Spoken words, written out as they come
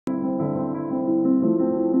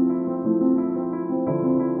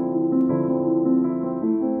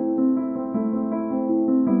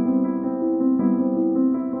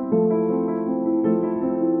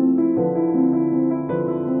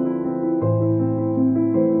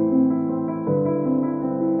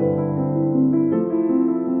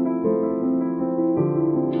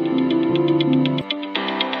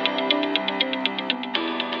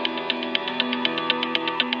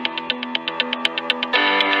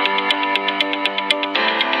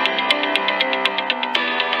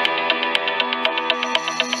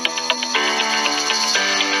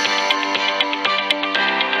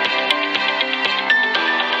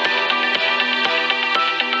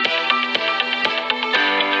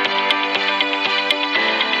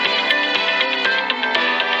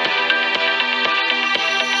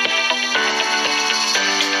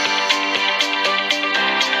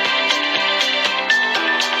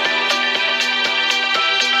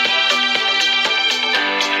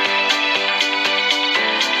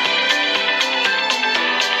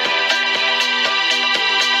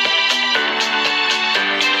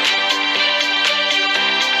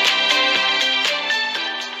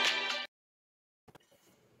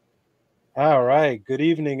All right. Good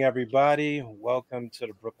evening, everybody. Welcome to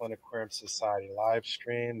the Brooklyn Aquarium Society live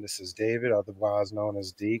stream. This is David, otherwise known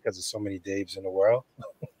as D, because there's so many Daves in the world.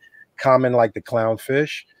 Common like the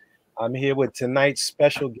clownfish. I'm here with tonight's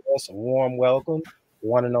special guest, a warm welcome,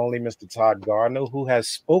 one and only Mr. Todd Gardner, who has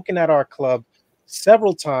spoken at our club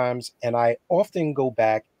several times, and I often go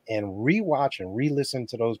back and rewatch and re-listen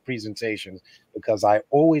to those presentations because I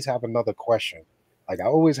always have another question. Like I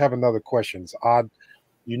always have another question. It's odd.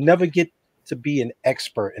 You never get to be an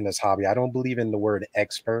expert in this hobby. I don't believe in the word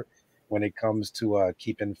expert when it comes to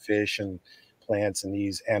keeping fish and plants and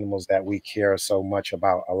these animals that we care so much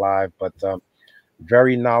about alive. But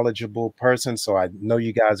very knowledgeable person. So I know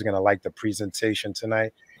you guys are going to like the presentation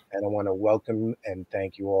tonight. And I want to welcome and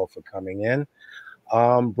thank you all for coming in.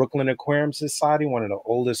 Brooklyn Aquarium Society, one of the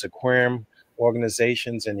oldest aquarium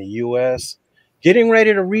organizations in the U.S., getting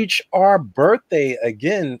ready to reach our birthday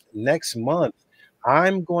again next month.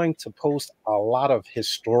 I'm going to post a lot of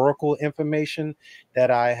historical information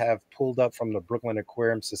that I have pulled up from the Brooklyn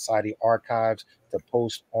Aquarium Society archives to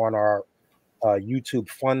post on our YouTube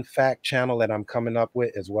fun fact channel that I'm coming up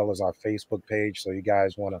with, as well as our Facebook page. So you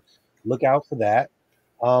guys want to look out for that.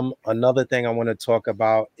 Another thing I want to talk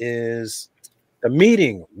about is the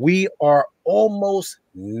meeting. We are almost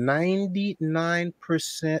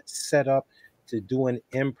 99% set up to do an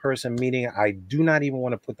in-person meeting. I do not even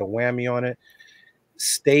want to put the whammy on it.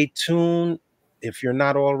 Stay tuned. If you're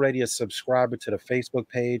not already a subscriber to the Facebook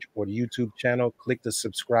page or the YouTube channel, click the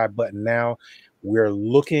subscribe button now. We're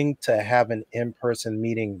looking to have an in-person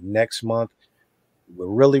meeting next month. We're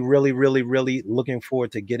really looking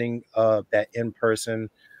forward to getting that in-person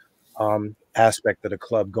aspect of the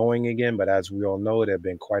club going again. But as we all know, there have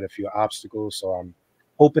been quite a few obstacles. So I'm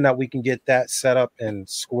hoping that we can get that set up and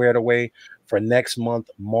squared away for next month,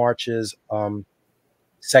 March's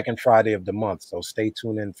second Friday of the month. So stay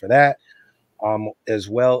tuned in for that. As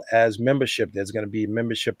well as membership. There's going to be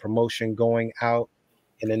membership promotion going out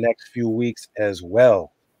in the next few weeks as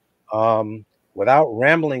well. Without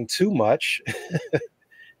rambling too much,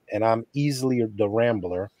 and I'm easily the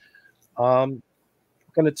rambler, I'm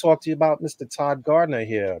going to talk to you about Mr. Todd Gardner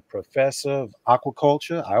here, professor of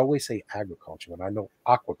aquaculture. I always say agriculture when I know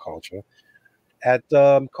aquaculture at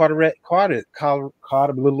Carteret College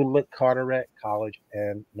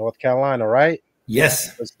in North Carolina, right?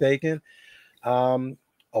 Yes. Mistaken. A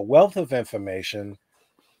wealth of information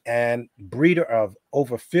and breeder of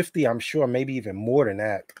over 50, I'm sure, maybe even more than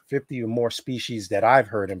that, 50 or more species that I've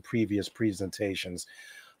heard in previous presentations.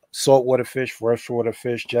 Saltwater fish, freshwater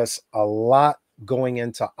fish, just a lot going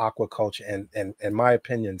into aquaculture and in my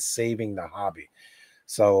opinion, saving the hobby.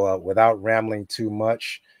 So without rambling too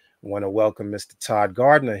much, I want to welcome Mr. Todd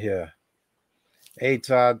Gardner here. Hey,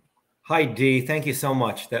 Todd. Hi, Dee. Thank you so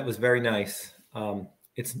much. That was very nice.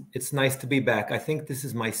 It's nice to be back. I think this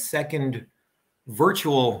is my second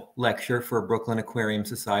virtual lecture for Brooklyn Aquarium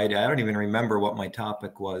Society. I don't even remember what my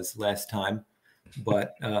topic was last time,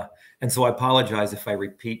 but and so I apologize if I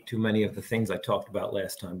repeat too many of the things I talked about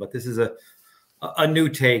last time. But this is a new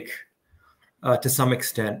take to some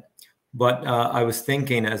extent. But I was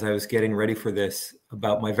thinking as I was getting ready for this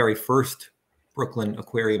about my very first Brooklyn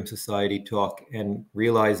Aquarium Society talk and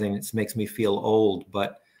realizing it makes me feel old.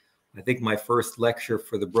 But I think my first lecture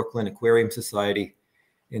for the Brooklyn Aquarium Society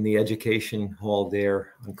in the education hall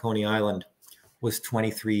there on Coney Island was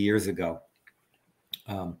 23 years ago.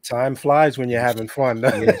 Time flies when you're having fun.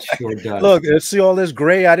 Yeah, it sure does. Look, see all this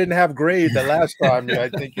gray. I didn't have gray the last time I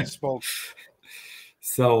think you spoke.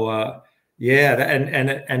 So yeah,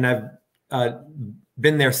 and I've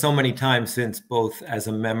been there so many times since, both as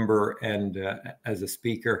a member and as a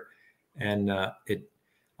speaker, and I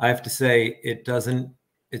have to say it just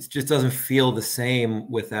doesn't feel the same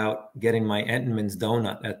without getting my Entenmann's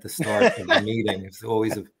donut at the start of the meeting. There's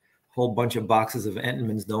always a whole bunch of boxes of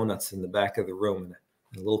Entenmann's donuts in the back of the room and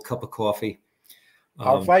a little cup of coffee.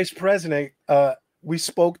 Our vice president, we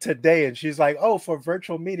spoke today, and she's like, "Oh, for a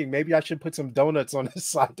virtual meeting, maybe I should put some donuts on the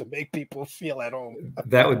side to make people feel at home."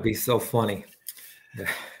 That would be so funny.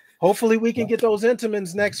 Hopefully, we can get those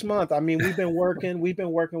Entenmann's next month. I mean, we've been working with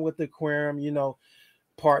the aquarium,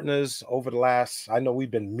 partners over the last, I know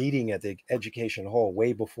we've been meeting at the education hall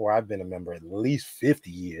way before I've been a member, at least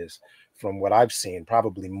 50 years from what I've seen,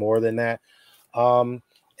 probably more than that.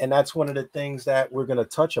 And that's one of the things that we're going to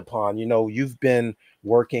touch upon. You've been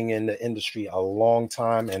working in the industry a long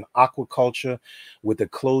time in aquaculture with the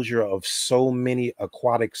closure of so many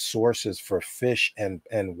aquatic sources for fish and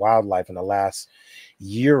wildlife in the last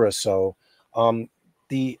year or so.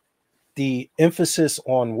 The emphasis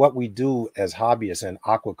on what we do as hobbyists in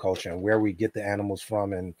aquaculture and where we get the animals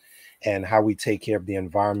from and and how we take care of the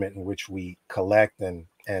environment in which we collect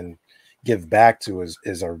and give back to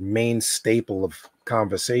is a main staple of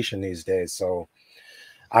conversation these days. So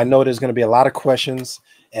I know there's going to be a lot of questions.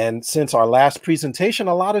 And since our last presentation,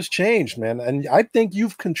 a lot has changed, man. And I think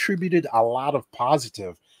you've contributed a lot of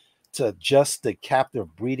positive to just the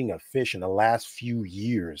captive breeding of fish in the last few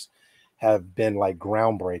years have been like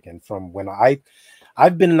groundbreaking. From when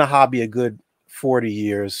I've been in the hobby a good 40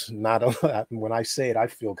 years. Not a, when I say it, I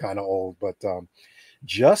feel kind of old, but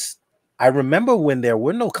just I remember when there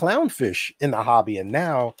were no clownfish in the hobby, and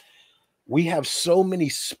now we have so many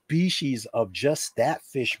species of just that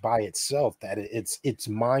fish by itself that it's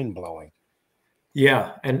mind-blowing.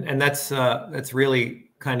 Yeah, and that's really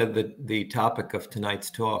kind of the topic of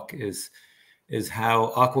tonight's talk is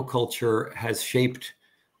how aquaculture has shaped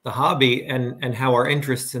the hobby, and how our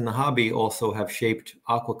interests in the hobby also have shaped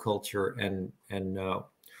aquaculture, and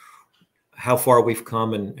how far we've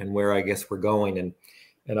come, and where I guess we're going,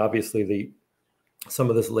 and obviously some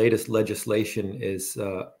of this latest legislation is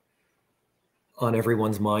on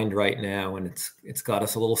everyone's mind right now, and it's got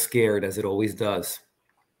us a little scared, as it always does.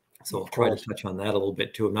 So I'll try to touch on that a little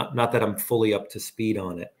bit too. Not that I'm fully up to speed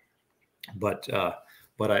on it, but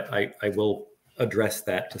I will address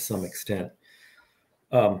that to some extent.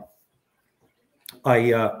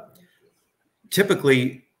 I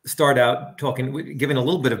typically start out giving a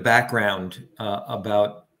little bit of background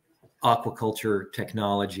about aquaculture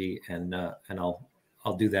technology, and I'll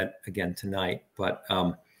do that again tonight. But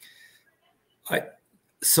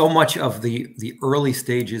so much of the early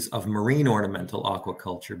stages of marine ornamental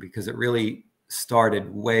aquaculture, because it really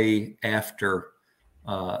started way after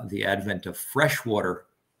the advent of freshwater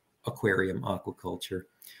aquarium aquaculture.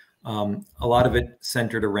 A lot of it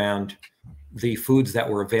centered around the foods that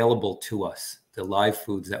were available to us, the live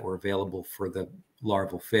foods that were available for the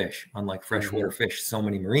larval fish. Unlike freshwater fish, so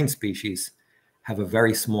many marine species have a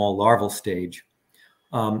very small larval stage.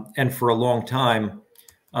 And for a long time,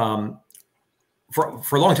 for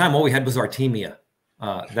a long time, all we had was artemia.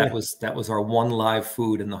 That was our one live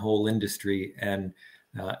food in the whole industry. And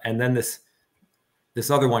then this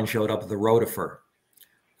other one showed up, the rotifer.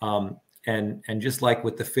 And just like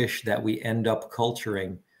with the fish that we end up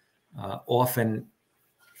culturing, often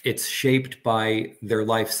it's shaped by their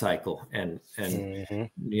life cycle, and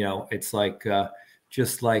you know, it's like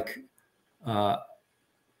just like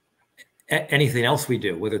anything else we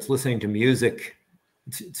do, whether it's listening to music,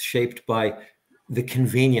 it's shaped by the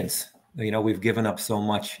convenience. You know, we've given up so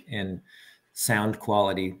much in sound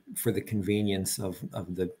quality for the convenience of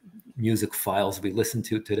the music files we listen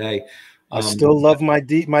to today. I still love my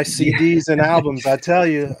CDs and albums. I tell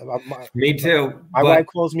you, me too. My wife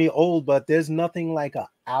calls me old, but there's nothing like an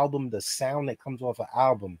album. The sound that comes off an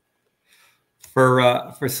album.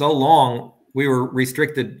 For so long, we were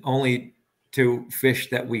restricted only to fish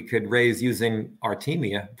that we could raise using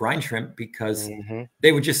artemia, brine shrimp, because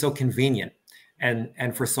they were just so convenient.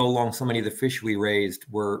 And for so long, so many of the fish we raised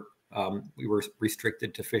were we were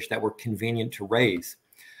restricted to fish that were convenient to raise.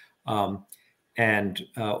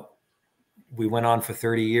 We went on for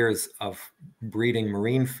 30 years of breeding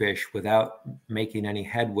marine fish without making any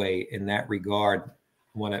headway in that regard.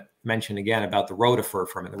 I want to mention again about the rotifer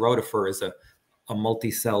from it. The rotifer is a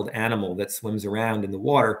multi-celled animal that swims around in the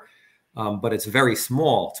water, but it's very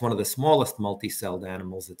small. It's one of the smallest multi-celled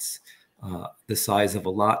animals. It's the size of a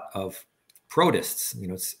lot of protists. You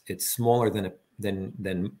know, it's smaller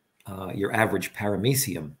than your average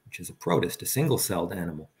paramecium, which is a protist, a single-celled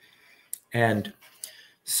animal. And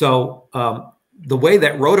so the way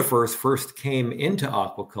that rotifers first came into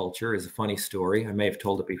aquaculture is a funny story. I may have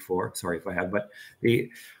told it before. Sorry if I have. But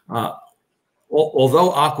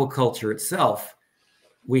although aquaculture itself,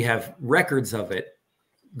 we have records of it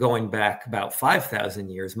going back about 5,000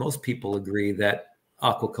 years, most people agree that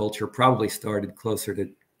aquaculture probably started closer to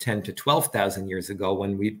 10 to 12,000 years ago,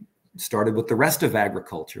 when we started with the rest of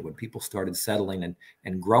agriculture, when people started settling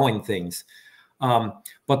and growing things.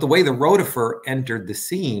 But the way the rotifer entered the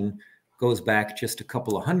scene goes back just a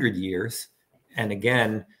couple of hundred years. And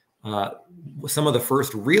again, some of the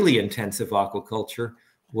first really intensive aquaculture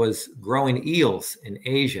was growing eels in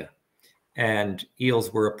Asia. And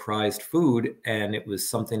eels were a prized food, and it was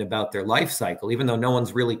something about their life cycle. Even though no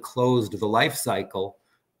one's really closed the life cycle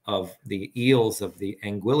of the eels of the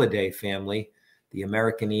Anguillidae family, the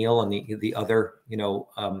American eel and the other, you know,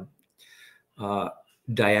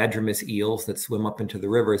 diadromous eels that swim up into the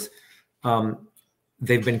rivers.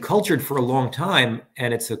 They've been cultured for a long time,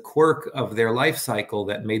 and it's a quirk of their life cycle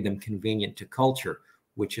that made them convenient to culture,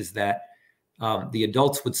 which is that the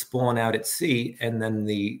adults would spawn out at sea, and then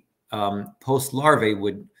the post larvae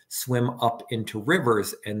would swim up into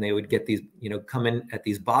rivers, and they would get these, come in at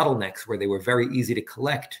these bottlenecks where they were very easy to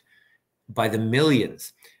collect by the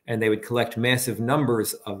millions. And they would collect massive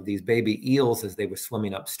numbers of these baby eels as they were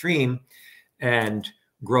swimming upstream and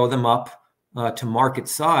grow them up to market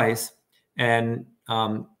size. And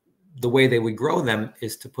the way they would grow them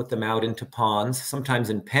is to put them out into ponds, sometimes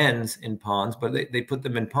in pens in ponds, but they put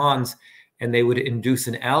them in ponds, and they would induce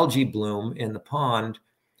an algae bloom in the pond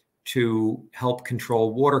to help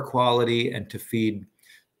control water quality and to feed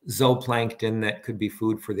zooplankton that could be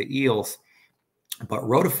food for the eels. But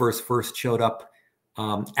rotifers first showed up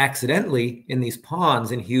accidentally in these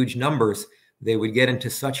ponds in huge numbers. They would get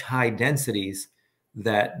into such high densities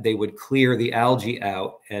that they would clear the algae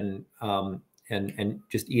out and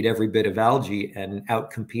just eat every bit of algae and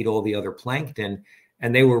outcompete all the other plankton.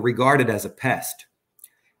 And they were regarded as a pest.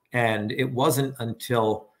 And it wasn't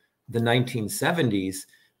until the 1970s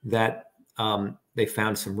that they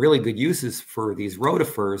found some really good uses for these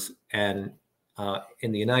rotifers. And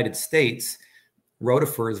in the United States,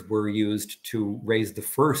 rotifers were used to raise the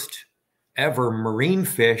first ever marine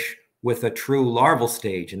fish with a true larval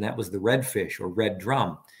stage, and that was the redfish or red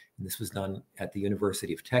drum. And this was done at the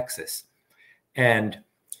University of Texas. And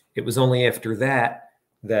it was only after that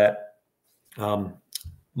that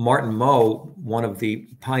Martin Moe, one of the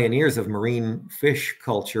pioneers of marine fish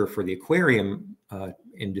culture for the aquarium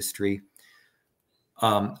industry,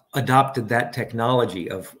 adopted that technology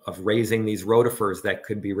of raising these rotifers that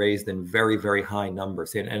could be raised in very, very high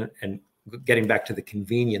numbers. And getting back to the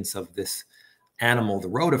convenience of this animal, the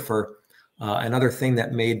rotifer, another thing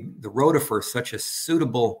that made the rotifer such a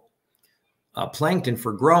suitable plankton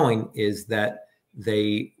for growing is that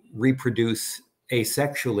they reproduce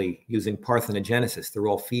asexually using parthenogenesis. They're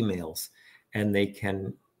all females, and they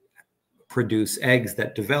can produce eggs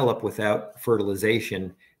that develop without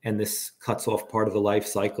fertilization. And this cuts off part of the life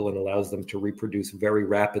cycle and allows them to reproduce very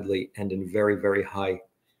rapidly and in very, very high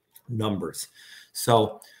numbers.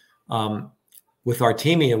 So with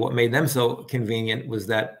Artemia, what made them so convenient was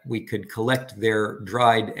that we could collect their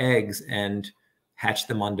dried eggs and hatch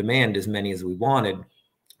them on demand, as many as we wanted.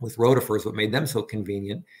 With rotifers, what made them so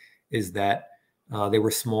convenient is that they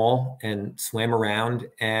were small and swam around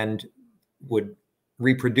and would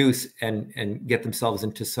reproduce and get themselves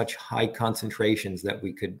into such high concentrations that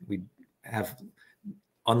we'd have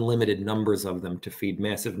unlimited numbers of them to feed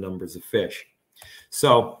massive numbers of fish.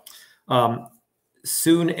 So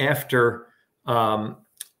soon after Martin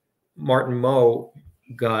Moe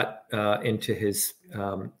got into his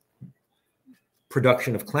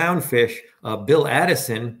production of clownfish, Bill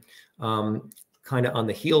Addison, kind of on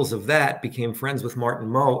the heels of that, became friends with Martin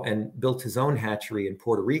Moe and built his own hatchery in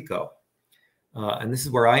Puerto Rico. And this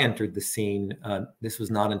is where I entered the scene. This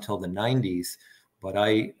was not until the 90s, but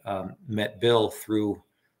I met Bill through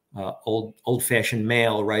old-fashioned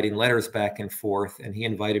mail, writing letters back and forth, and he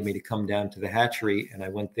invited me to come down to the hatchery, and I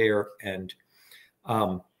went there and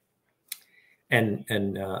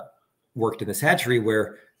worked in this hatchery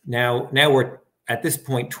where now we're at this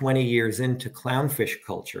point 20 years into clownfish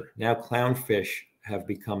culture. Now clownfish have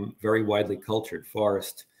become very widely cultured.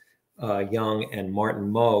 Forrest Young and Martin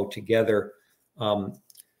Moe together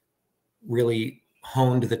really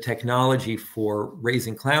honed the technology for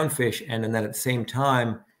raising clownfish, and then at the same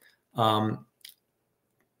time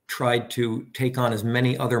tried to take on as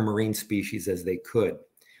many other marine species as they could.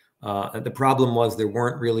 The problem was there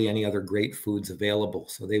weren't really any other great foods available,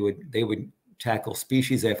 so they would tackle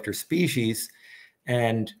species after species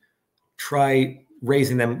and try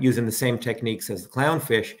raising them using the same techniques as the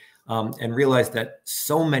clownfish, and realize that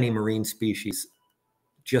so many marine species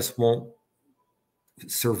just won't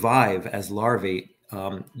survive as larvae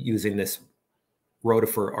using this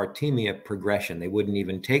rotifer Artemia progression. They wouldn't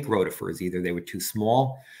even take rotifers. Either they were too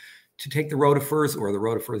small to take the rotifers, or the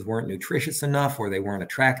rotifers weren't nutritious enough, or they weren't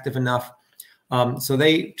attractive enough. So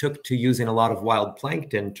they took to using a lot of wild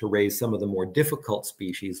plankton to raise some of the more difficult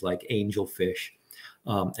species like angelfish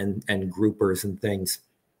and groupers and things.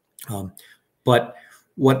 But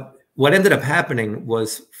what ended up happening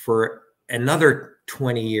was, for another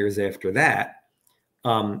 20 years after that,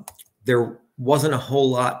 there wasn't a whole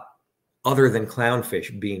lot other than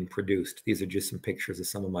clownfish being produced. These are just some pictures of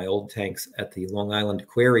some of my old tanks at the Long Island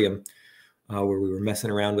Aquarium, where we were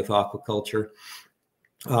messing around with aquaculture.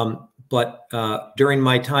 But during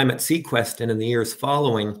my time at Sequest and in the years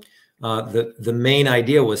following, the main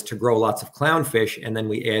idea was to grow lots of clownfish, and then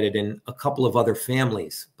we added in a couple of other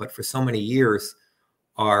families. But for so many years,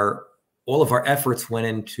 all of our efforts went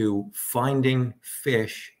into finding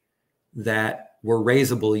fish that were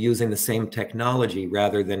raisable using the same technology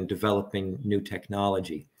rather than developing new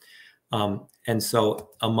technology. And so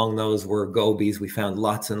among those were gobies. We found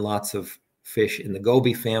lots and lots of fish in the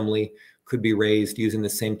goby family, could be raised using the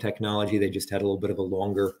same technology. They just had a little bit of a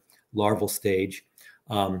longer larval stage.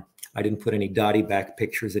 I didn't put any dotty-back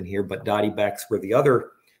pictures in here, but dotty-backs were the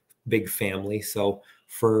other big family. So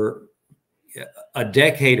for a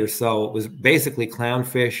decade or so, it was basically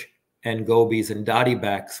clownfish and gobies and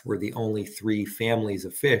dotty-backs were the only three families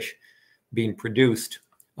of fish being produced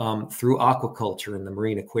through aquaculture in the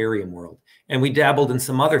marine aquarium world. And we dabbled in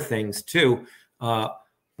some other things too.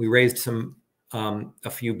 We raised a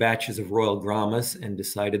few batches of Royal Grammas and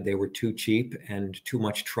decided they were too cheap and too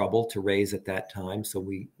much trouble to raise at that time. So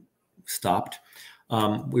we stopped.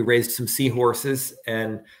 We raised some seahorses,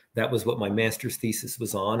 and that was what my master's thesis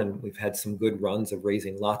was on. And we've had some good runs of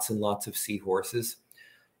raising lots and lots of seahorses.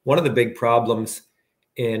 One of the big problems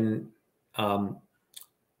in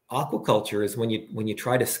aquaculture is when you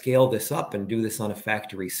try to scale this up and do this on a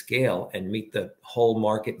factory scale and meet the whole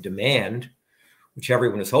market demand, which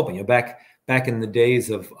everyone is hoping. You know, back in the days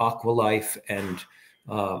of Aqualife and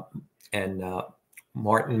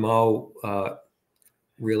Martin Moe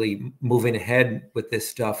really moving ahead with this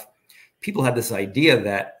stuff, people had this idea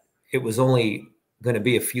that it was only going to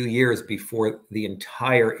be a few years before the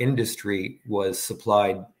entire industry was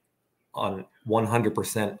supplied on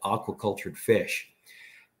 100% aquacultured fish.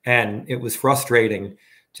 And it was frustrating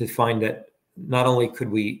to find that not only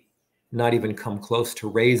could we not even come close to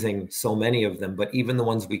raising so many of them, but even the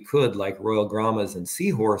ones we could, like Royal Grammas and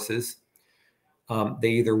seahorses, they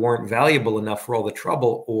either weren't valuable enough for all the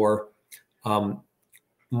trouble, or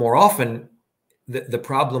more often, the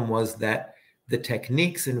problem was that the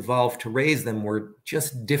techniques involved to raise them were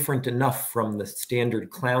just different enough from the standard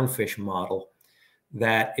clownfish model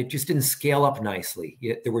that it just didn't scale up nicely.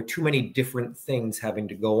 There were too many different things having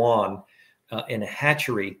to go on in a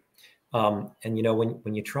hatchery. And, you know,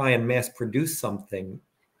 when you try and mass produce something,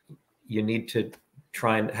 you need to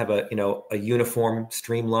try and have a uniform,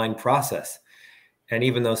 streamlined process. And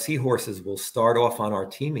even though seahorses will start off on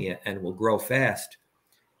Artemia and will grow fast,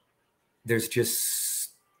 there's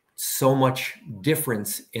just so much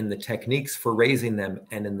difference in the techniques for raising them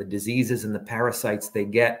and in the diseases and the parasites they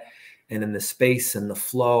get and in the space and the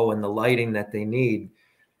flow and the lighting that they need,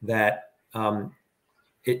 that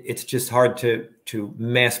it's just hard to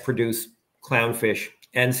mass produce clownfish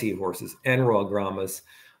and seahorses and Royal Grammas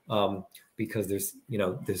because there's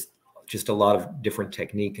just a lot of different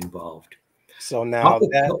technique involved. So now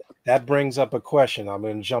that brings up a question. I'm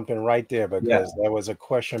going to jump in right there because there was a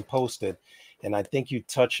question posted, and I think you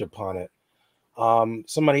touched upon it.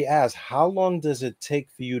 Somebody asked, how long does it take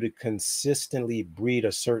for you to consistently breed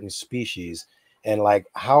a certain species? And like,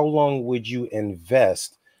 how long would you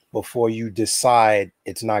invest before you decide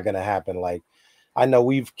it's not going to happen? Like, I know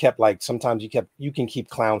we've kept, like, sometimes you can keep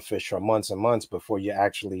clownfish for months and months before you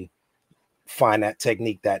actually find that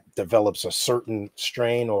technique that develops a certain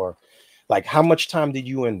strain. Or like, how much time did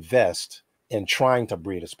you invest in trying to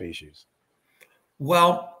breed a species?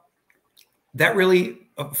 Well, that really,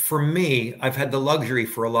 for me, I've had the luxury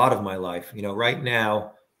for a lot of my life. You know, right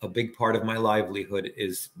now, a big part of my livelihood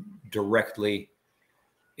is directly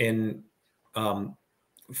in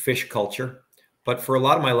fish culture. But for a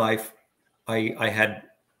lot of my life, I had,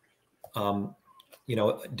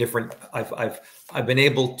 different. I've been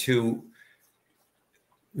able to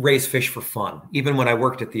raise fish for fun. Even when I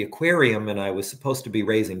worked at the aquarium and I was supposed to be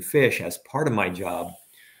raising fish as part of my job,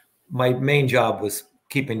 my main job was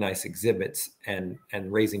keeping nice exhibits, and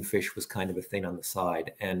raising fish was kind of a thing on the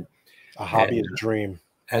side. And a hobby is a dream.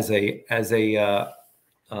 As a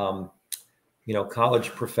college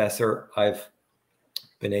professor, I've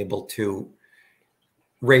been able to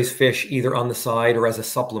raise fish either on the side or as a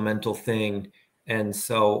supplemental thing. And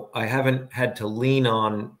so I haven't had to lean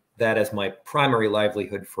on that as my primary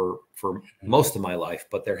livelihood for most of my life,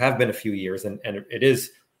 but there have been a few years, and it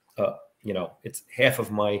is, it's half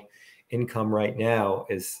of my income right now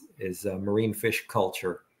is marine fish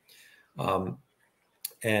culture.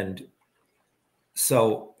 And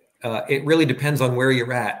so it really depends on where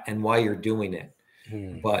you're at and why you're doing it.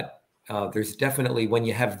 But there's definitely, when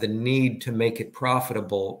you have the need to make it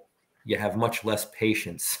profitable, you have much less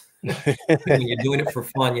patience. When you're doing it for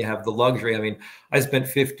fun, you have the luxury. I mean, I spent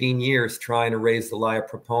 15 years trying to raise the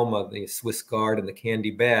Leiopropoma, the Swiss Guard, and the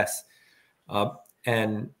candy bass.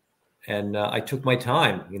 And I took my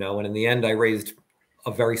time, and in the end, I raised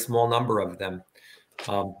a very small number of them.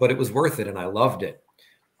 But it was worth it, and I loved it.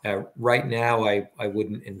 Right now, I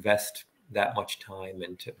wouldn't invest that much time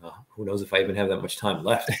into, who knows if I even have that much time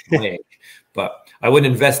left at my age, but I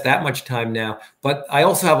wouldn't invest that much time now. But I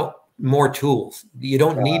also have more tools. You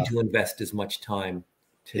don't need to invest as much time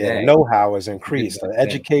Yeah, the today. know-how has I did increased. back The then.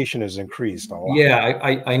 education has increased a lot. Yeah,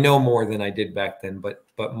 I know more than I did back then,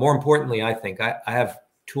 but more importantly, I think I have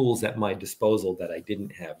tools at my disposal that I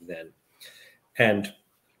didn't have then. And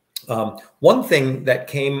one thing that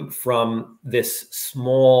came from this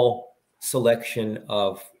small selection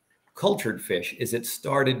of cultured fish is it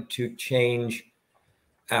started to change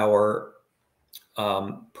our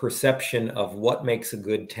perception of what makes a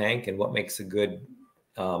good tank and what makes a good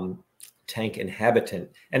tank inhabitant.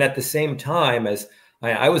 And at the same time, as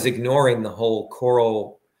I was ignoring the whole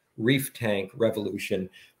coral reef tank revolution,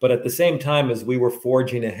 but at the same time as we were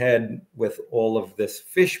forging ahead with all of this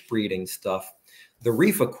fish breeding stuff, the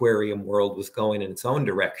reef aquarium world was going in its own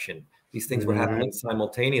direction. These things were happening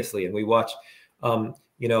simultaneously, and we watched.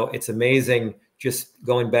 It's amazing. Just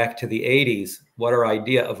going back to the 80s, what our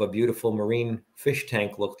idea of a beautiful marine fish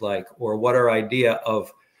tank looked like, or what our idea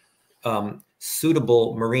of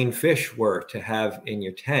suitable marine fish were to have in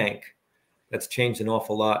your tank. That's changed an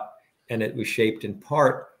awful lot. And it was shaped in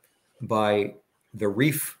part by the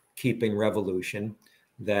reef keeping revolution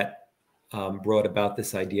that brought about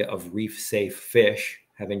this idea of reef safe fish,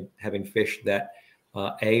 having fish that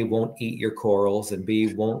A, won't eat your corals, and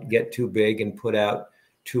B, won't get too big and put out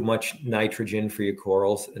too much nitrogen for your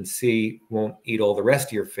corals, and C, won't eat all the rest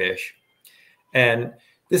of your fish. And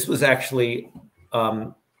this was actually,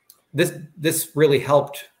 this really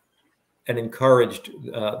helped and encouraged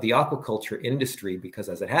the aquaculture industry, because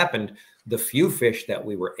as it happened, the few fish that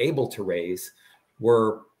we were able to raise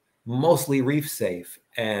were mostly reef safe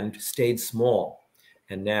and stayed small.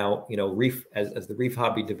 And now, reef, as the reef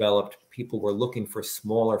hobby developed, people were looking for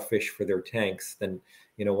smaller fish for their tanks than,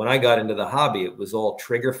 when I got into the hobby, it was all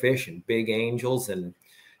triggerfish and big angels, and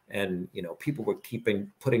people were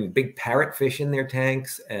putting big parrotfish in their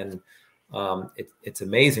tanks. And it's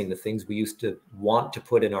amazing the things we used to want to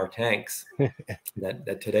put in our tanks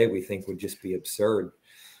that today we think would just be absurd.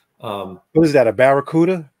 What is that, a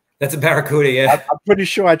barracuda? That's a barracuda, yeah. I'm pretty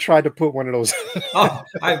sure I tried to put one of those. Oh,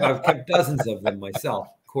 I've kept dozens of them myself,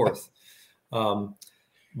 of course.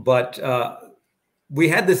 But we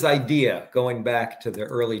had this idea going back to the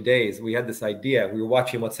early days. We had this idea. We were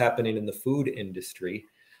watching what's happening in the food industry.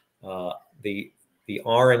 The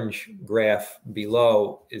orange graph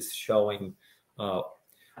below is showing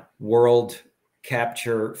world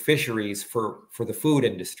capture fisheries for the food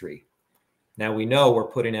industry. Now we know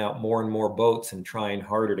we're putting out more and more boats and trying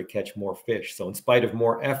harder to catch more fish. So in spite of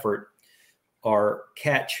more effort, our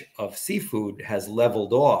catch of seafood has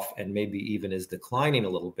leveled off and maybe even is declining a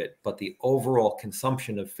little bit, but the overall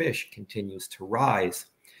consumption of fish continues to rise.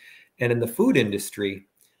 And in the food industry,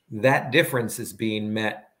 that difference is being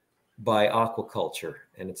met by aquaculture.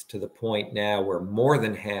 And it's to the point now where more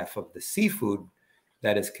than half of the seafood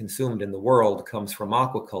that is consumed in the world comes from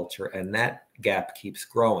aquaculture, and that gap keeps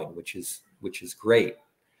growing, which is great.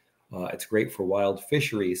 It's great for wild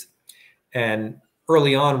fisheries. And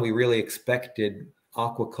early on, we really expected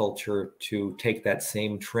aquaculture to take that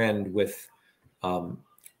same trend with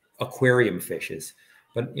aquarium fishes.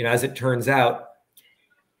 But as it turns out,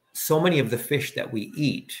 so many of the fish that we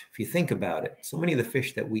eat, if you think about it, so many of the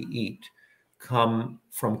fish that we eat come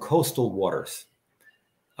from coastal waters,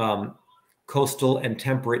 coastal and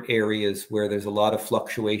temperate areas where there's a lot of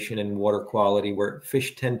fluctuation in water quality, where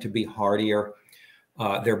fish tend to be hardier.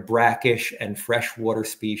 They're brackish and freshwater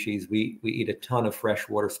species. We eat a ton of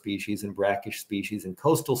freshwater species and brackish species and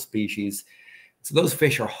coastal species. So those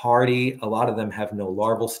fish are hardy. A lot of them have no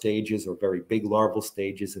larval stages or very big larval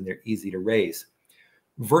stages, and they're easy to raise.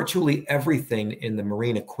 Virtually everything in the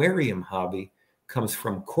marine aquarium hobby comes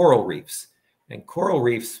from coral reefs. And coral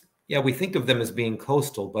reefs, yeah, we think of them as being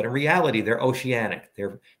coastal, but in reality, they're oceanic.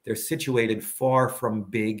 They're situated far from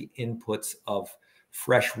big inputs of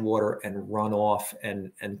fresh water and runoff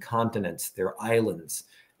and continents. They're islands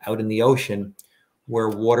out in the ocean where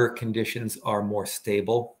water conditions are more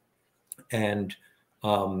stable and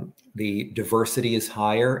the diversity is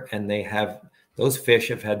higher, and those fish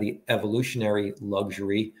have had the evolutionary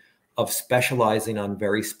luxury of specializing on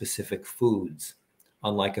very specific foods,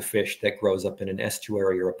 unlike a fish that grows up in an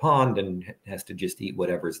estuary or a pond and has to just eat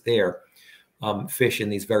whatever's there. Fish in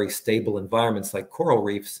these very stable environments like coral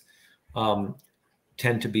reefs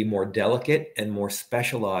tend to be more delicate and more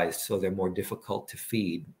specialized, so they're more difficult to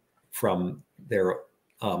feed from their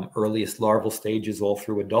earliest larval stages all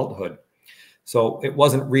through adulthood. So it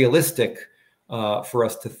wasn't realistic for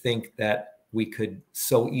us to think that we could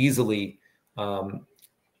so easily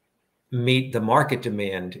meet the market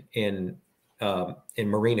demand in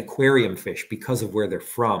marine aquarium fish because of where they're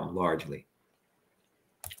from, largely.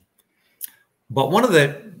 But one of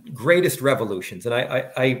the greatest revolutions, and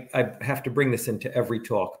I have to bring this into every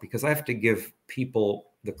talk because I have to give people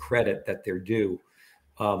the credit that they're due.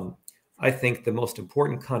 I think the most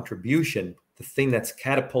important contribution, the thing that's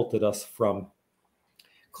catapulted us from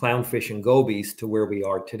clownfish and gobies to where we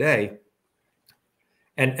are today,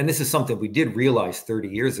 and this is something we did realize 30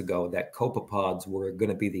 years ago, that copepods were going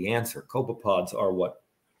to be the answer. Copepods are what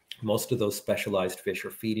most of those specialized fish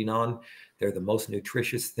are feeding on. They're the most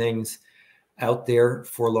nutritious things out there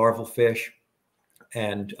for larval fish.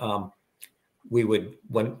 And we would,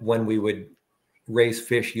 when we would raise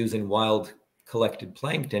fish using wild collected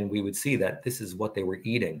plankton, we would see that this is what they were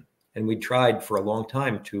eating. And we tried for a long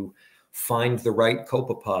time to find the right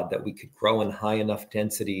copepod that we could grow in high enough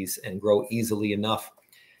densities and grow easily enough.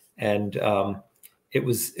 And it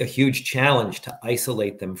was a huge challenge to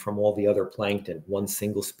isolate them from all the other plankton, one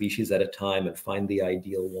single species at a time, and find the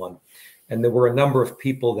ideal one. And there were a number of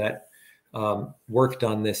people that worked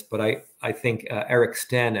on this, but I think Eric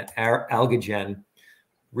Sten at Algagen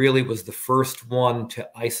really was the first one to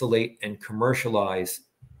isolate and commercialize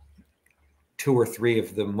 2 or 3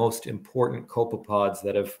 of the most important copepods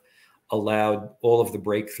that have allowed all of the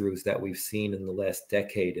breakthroughs that we've seen in the last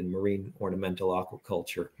decade in marine ornamental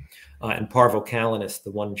aquaculture. And Parvocalanus,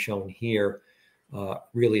 the one shown here,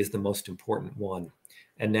 really is the most important one.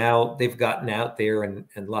 And now they've gotten out there, and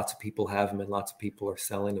lots of people have them, and lots of people are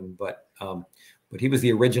selling them. But he was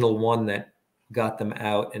the original one that got them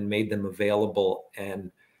out and made them available.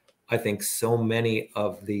 And I think so many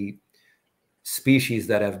of the species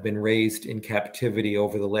that have been raised in captivity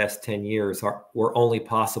over the last 10 years were only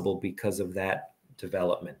possible because of that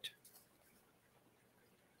development.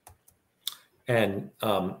 And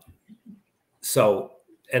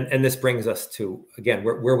and this brings us to, again,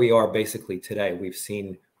 where we are basically today. We've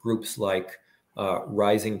seen groups like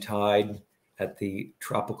Rising Tide at the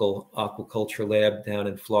Tropical Aquaculture Lab down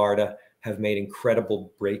in Florida have made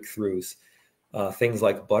incredible breakthroughs. Things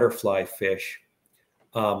like butterfly fish.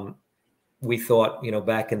 We thought,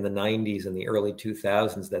 back in the 90s and the early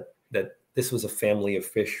 2000s that this was a family of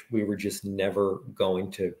fish we were just never going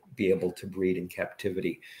to be able to breed in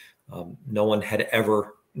captivity. No one had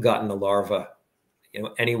ever gotten a larva,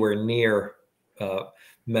 anywhere near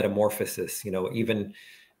metamorphosis, even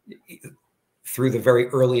through the very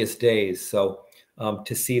earliest days. So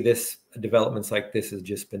to see developments like this has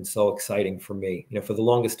just been so exciting for me. For the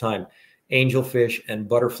longest time, angelfish and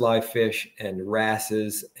butterfly fish and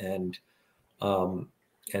wrasses and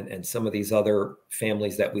some of these other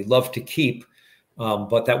families that we love to keep,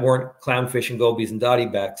 but that weren't clownfish and gobies and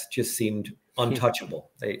dottybacks, just seemed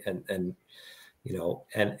untouchable. And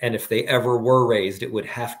if they ever were raised, it would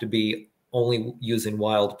have to be only using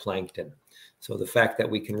wild plankton. So the fact that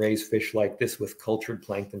we can raise fish like this with cultured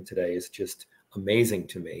plankton today is just amazing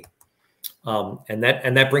to me. And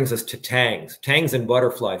that brings us to tangs. Tangs and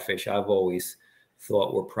butterfly fish, I've always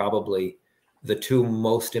thought, were probably the 2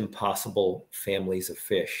 most impossible families of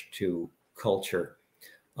fish to culture.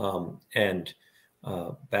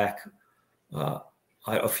 Back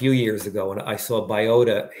a few years ago, when I saw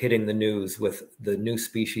biota hitting the news with the new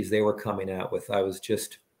species they were coming out with, I was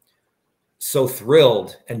just so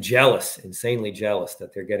thrilled and jealous, insanely jealous,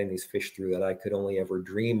 that they're getting these fish through that I could only ever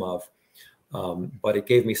dream of. But it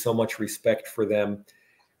gave me so much respect for them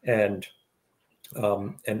and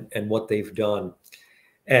what they've done.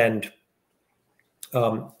 And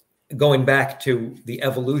going back to the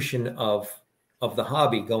evolution of the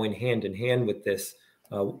hobby, going hand in hand with this,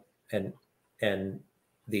 and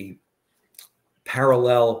the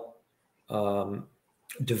parallel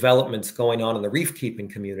developments going on in the reef keeping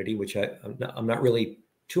community, which I'm not really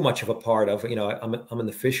too much of a part of. I'm in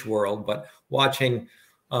the fish world, but watching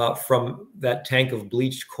from that tank of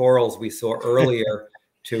bleached corals we saw earlier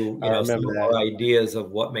to some of our ideas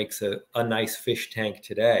of what makes a nice fish tank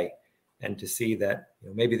today. And to see that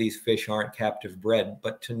maybe these fish aren't captive bred,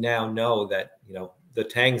 but to now know that the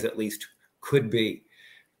tangs at least could be.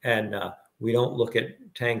 And we don't look at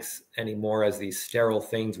tanks anymore as these sterile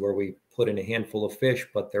things where we put in a handful of fish,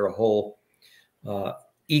 but they're a whole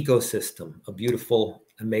ecosystem, a beautiful,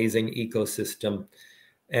 amazing ecosystem.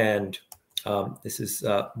 And this is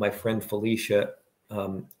my friend Felicia.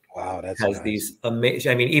 Wow, that's has nice. These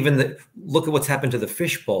amazing. I mean, look at what's happened to the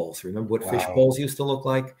fish bowls. Remember what fish bowls used to look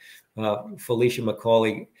like? Felicia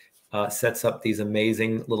McCauley sets up these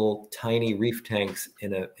amazing little tiny reef tanks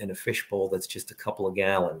in a fish bowl that's just a couple of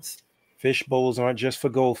gallons. Fish bowls aren't just for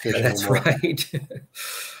goldfish anymore. That's right.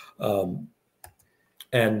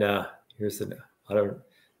 Here's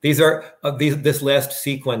These are this last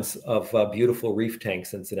sequence of beautiful reef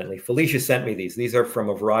tanks. Incidentally, Felicia sent me these. These are from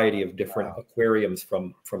a variety of different aquariums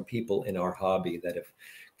from people in our hobby that have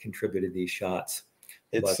contributed these shots.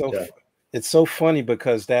 It's so funny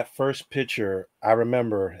because that first picture, I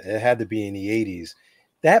remember it had to be in the 80s.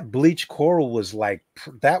 That bleached coral was like,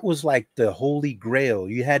 that was like the holy grail.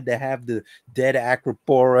 You had to have the dead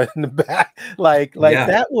acropora in the back. Like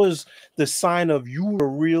that was the sign of you were a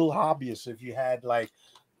real hobbyist if you had like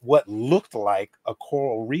what looked like a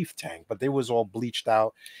coral reef tank, but they was all bleached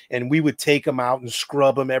out. And we would take them out and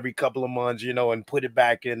scrub them every couple of months, you know, and put it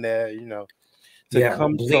back in there, you know.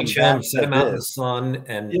 Bleach them, set them out in the sun,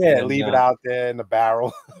 and leave it out there in the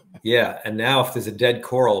barrel. And now if there's a dead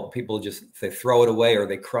coral, people they throw it away or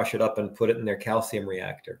they crush it up and put it in their calcium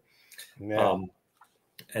reactor.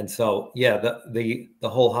 And so the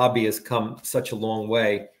whole hobby has come such a long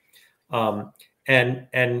way,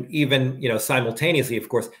 and even, you know, simultaneously, of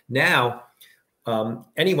course, now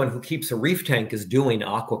anyone who keeps a reef tank is doing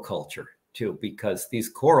aquaculture too, because these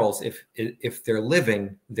corals, if they're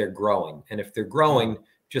living, they're growing. And if they're growing,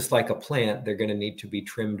 just like a plant, they're going to need to be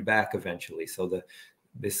trimmed back eventually. So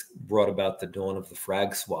this brought about the dawn of the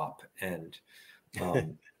frag swap. And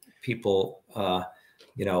people,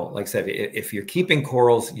 you know, like I said, if you're keeping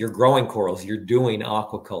corals, you're growing corals, you're doing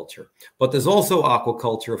aquaculture. But there's also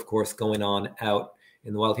aquaculture, of course, going on out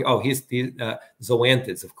in the wild here. Oh, he's the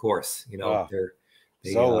zoanthids, of course. You know,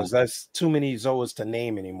 zoas. That's too many zoas to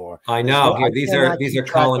name anymore. I know. Here, these are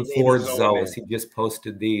Colin Ford's zoas. He just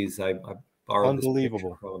posted these. I borrowed unbelievable.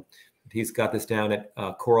 This from him. He's got this down at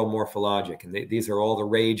Coral Morphologic, and these are all the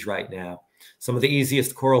rage right now. Some of the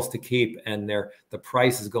easiest corals to keep, and the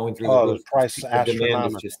price is going through the roof. The price is astronomical.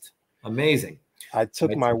 Demand is just amazing. I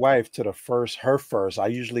took my wife to her first.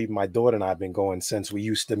 My daughter and I have been going since we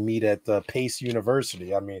used to meet at the Pace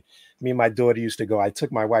University. I mean, me and my daughter used to go. I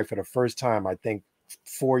took my wife for the first time, I think,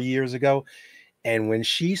 4 years ago, and when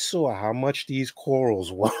she saw how much these corals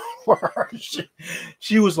were,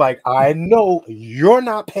 she was like, I know you're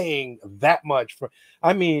not paying that much for.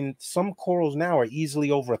 I mean, some corals now are easily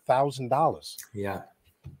over $1,000. Yeah.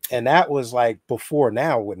 And that was like before.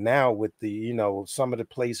 Now with the, you know, some of the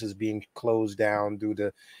places being closed down due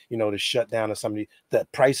to, you know, the shutdown of somebody, the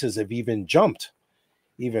prices have even jumped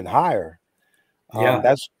even higher.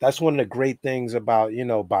 That's one of the great things about, you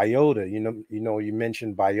know, biota. You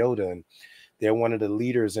mentioned biota, and they're one of the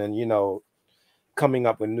leaders in, you know, coming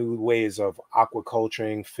up with new ways of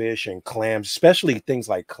aquaculturing fish and clams, especially things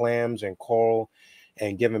like clams and coral,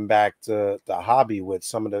 and giving back to the hobby with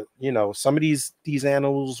some of the, you know, some of these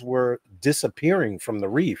animals were disappearing from the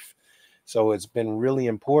reef. So it's been really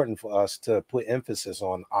important for us to put emphasis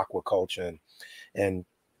on aquaculture and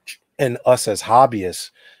us as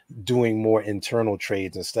hobbyists doing more internal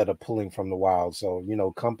trades instead of pulling from the wild. So, you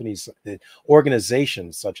know, companies,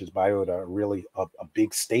 organizations such as Biota are really a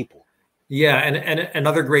big staple. Yeah, and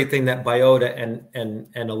another great thing that Biota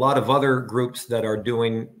and a lot of other groups that are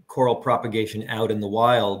doing coral propagation out in the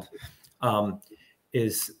wild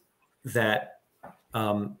is that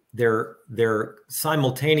they're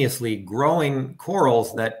simultaneously growing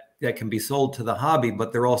corals that can be sold to the hobby,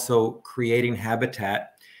 but they're also creating habitat.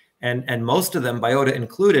 And most of them, Biota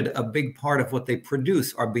included, a big part of what they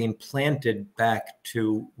produce are being planted back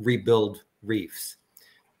to rebuild reefs.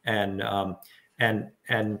 And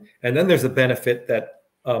then there's a benefit that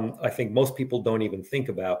I think most people don't even think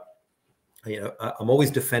about. You know, I'm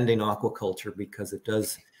always defending aquaculture because it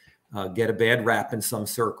does get a bad rap in some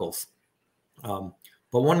circles. But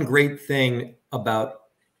one great thing about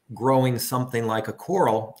growing something like a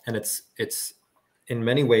coral, and it's in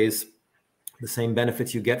many ways the same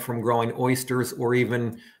benefits you get from growing oysters or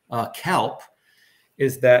even kelp,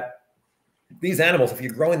 is that these animals, if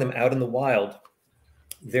you're growing them out in the wild,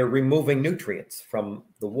 they're removing nutrients from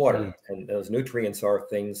the water. And those nutrients are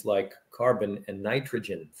things like carbon and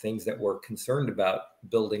nitrogen, things that we're concerned about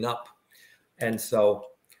building up. And so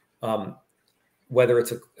whether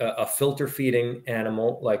it's a filter feeding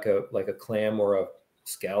animal like a clam or a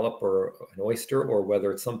scallop or an oyster, or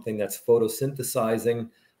whether it's something that's photosynthesizing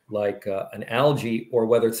like an algae, or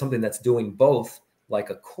whether it's something that's doing both like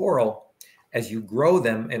a coral, as you grow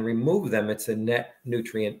them and remove them, it's a net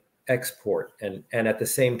nutrient export. And at the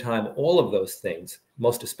same time, all of those things,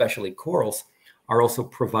 most especially corals, are also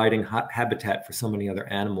providing habitat for so many other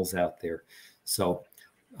animals out there. So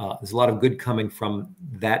there's a lot of good coming from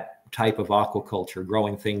that type of aquaculture,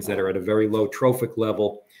 growing things that are at a very low trophic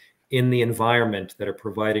level in the environment that are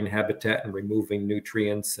providing habitat and removing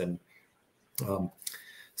nutrients. And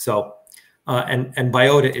and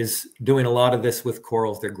Biota is doing a lot of this with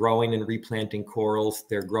corals. They're growing and replanting corals.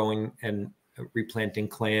 They're growing and replanting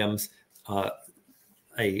clams.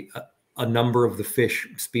 A number of the fish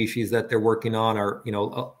species that they're working on are,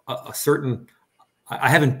 a certain. I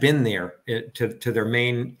haven't been there to their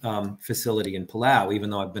main facility in Palau, even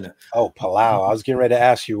though I've been Palau. I was getting ready to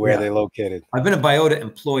ask you where they're located. I've been a Biota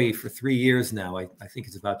employee for 3 years now. I think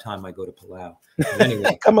it's about time I go to Palau. But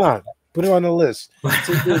anyway, come on, put it on the list. It's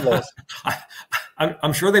a good list.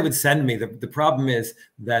 I'm sure they would send me. The problem is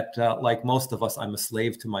that, like most of us, I'm a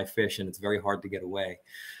slave to my fish, and it's very hard to get away.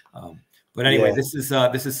 But anyway, this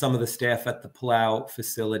is some of the staff at the Palau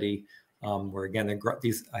facility, where again,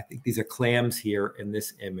 I think these are clams here in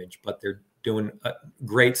this image, but they're doing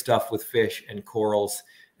great stuff with fish and corals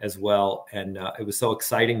as well. And it was so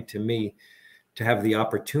exciting to me to have the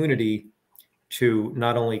opportunity to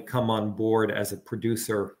not only come on board as a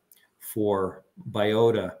producer for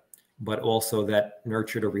Biota, but also that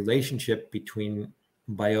nurtured a relationship between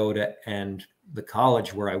Biota and the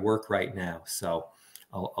college where I work right now. So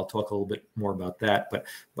I'll talk a little bit more about that. But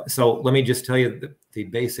so let me just tell you the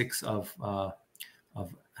basics of how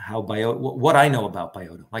Biota, what I know about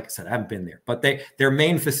Biota. Like I said, I haven't been there, but their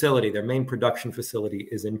main facility, their main production facility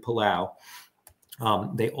is in Palau.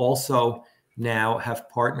 They also now have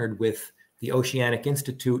partnered with the Oceanic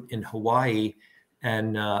Institute in Hawaii,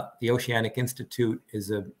 and the Oceanic Institute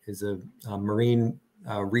is a marine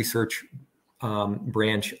research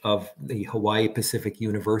branch of the Hawaii Pacific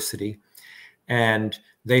University. And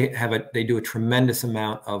they do a tremendous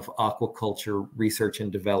amount of aquaculture research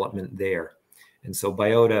and development there. And so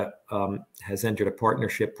Biota has entered a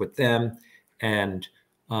partnership with them and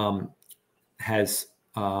has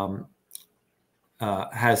a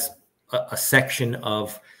section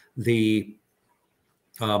of their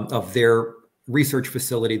research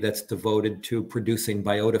facility that's devoted to producing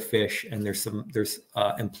Biota fish. And there's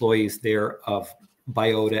employees there of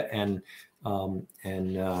Biota, and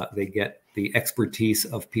they get the expertise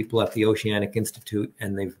of people at the Oceanic Institute,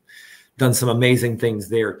 and they've done some amazing things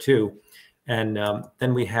there too. And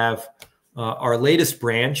then we have our latest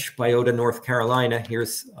branch, Biota North Carolina.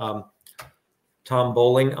 Here's Tom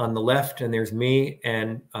Bowling on the left, and there's me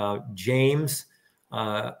and James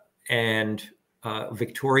and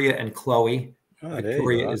Victoria and Chloe.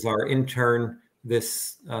 Victoria is our intern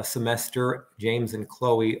this semester. James and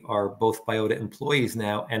Chloe are both Biota employees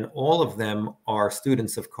now, and all of them are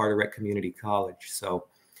students of Carteret Community College. So,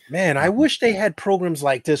 man, I wish they had programs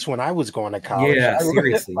like this when I was going to college. Yeah,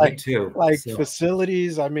 seriously, me too. Like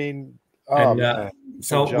facilities. I mean,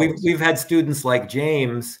 so we've had students like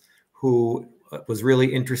James, who was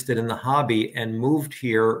really interested in the hobby and moved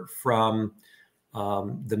here from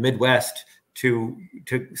the Midwest to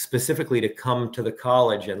specifically to come to the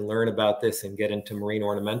college and learn about this and get into marine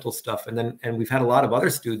ornamental stuff. And we've had a lot of other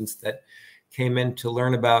students that came in to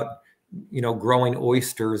learn about, growing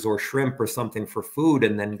oysters or shrimp or something for food,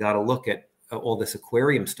 and then got a look at all this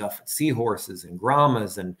aquarium stuff, seahorses and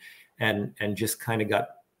grommas, and just kind of got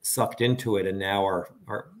sucked into it, and now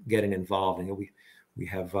are getting involved. And we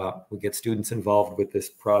get students involved with this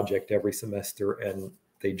project every semester, and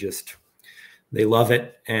they love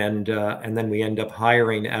it. And then we end up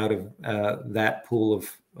hiring out of that pool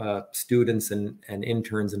of students and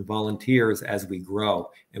interns and volunteers as we grow.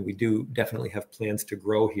 And we do definitely have plans to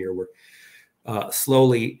grow here. We're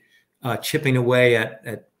slowly chipping away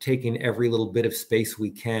at taking every little bit of space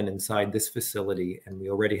we can inside this facility. And we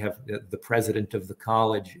already have the president of the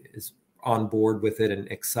college is on board with it and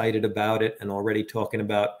excited about it, and already talking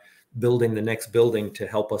about building the next building to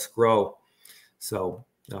help us grow. So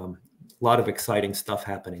a lot of exciting stuff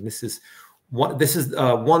happening. This is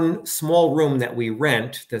one small room that we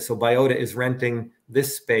rent. So Biota is renting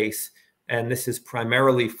this space, and this is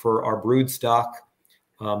primarily for our brood stock.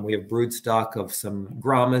 We have brood stock of some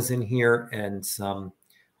grommas in here, and some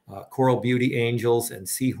coral beauty angels and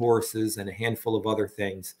seahorses, and a handful of other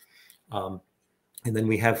things. And then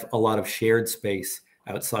we have a lot of shared space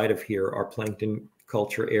outside of here, our plankton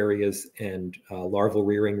culture areas and larval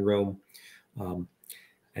rearing room.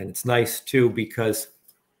 And it's nice too, because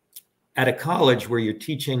at a college where you're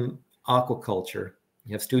teaching aquaculture,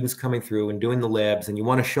 you have students coming through and doing the labs, and you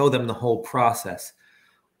want to show them the whole process.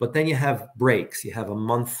 But then you have breaks. You have a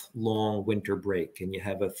month-long winter break, and you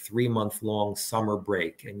have a 3-month-long summer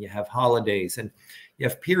break, and you have holidays, and you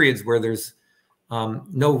have periods where there's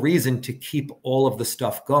no reason to keep all of the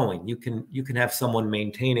stuff going. You can have someone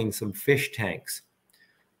maintaining some fish tanks,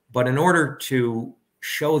 but in order to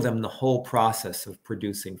show them the whole process of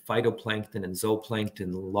producing phytoplankton and zooplankton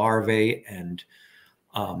larvae and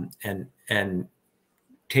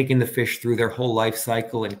taking the fish through their whole life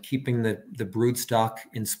cycle and keeping the brood stock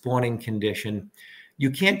in spawning condition, you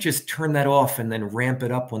can't just turn that off and then ramp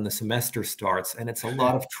it up when the semester starts. And it's a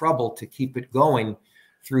lot of trouble to keep it going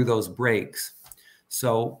through those breaks.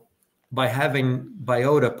 So by having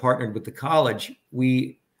Biota partnered with the college,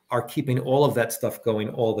 we are keeping all of that stuff going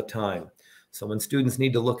all the time. So when students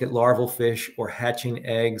need to look at larval fish or hatching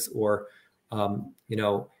eggs or,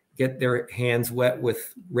 get their hands wet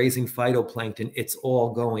with raising phytoplankton, it's all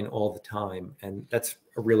going all the time. And that's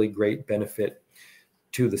a really great benefit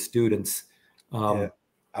to the students. Yeah.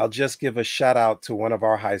 I'll just give a shout out to one of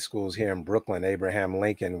our high schools here in Brooklyn, Abraham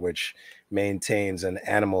Lincoln, which maintains an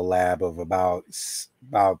animal lab of about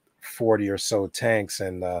 40 or so tanks.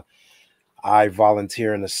 And I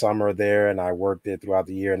volunteer in the summer there, and I work there throughout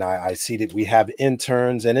the year. And I see that we have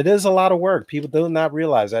interns, and it is a lot of work. People do not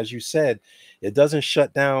realize, as you said, it doesn't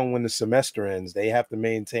shut down when the semester ends. They have to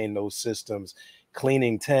maintain those systems,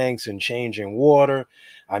 cleaning tanks and changing water.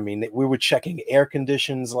 I mean, we were checking air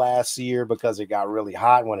conditions last year because it got really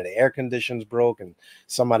hot. One of the air conditions broke and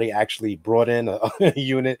somebody actually brought in a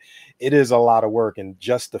unit. It is a lot of work. And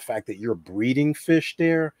just the fact that you're breeding fish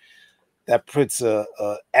there, that puts a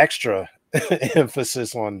extra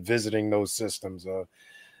emphasis on visiting those systems.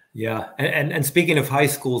 Yeah. And speaking of high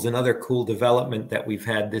schools, another cool development that we've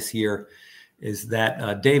had this year is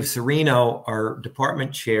that Dave Serino, our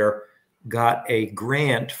department chair, got a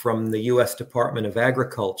grant from the U.S. Department of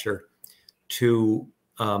Agriculture to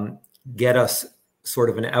get us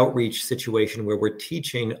sort of an outreach situation where we're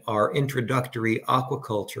teaching our introductory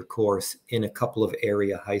aquaculture course in a couple of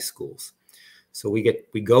area high schools. So we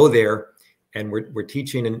go there and we're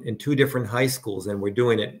teaching in two different high schools, and we're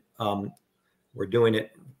doing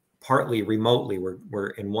it partly remotely. We're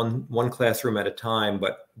in one classroom at a time,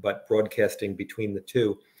 but broadcasting between the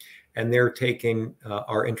two. And they're taking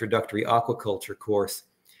our introductory aquaculture course,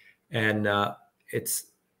 and it's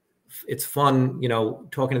fun,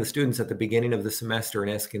 talking to the students at the beginning of the semester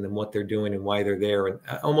and asking them what they're doing and why they're there. And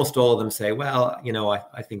almost all of them say, "Well,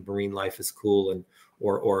 I think marine life is cool," and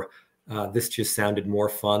or this just sounded more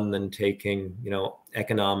fun than taking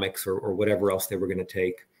economics or whatever else they were going to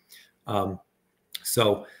take.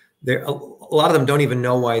 So there, a lot of them don't even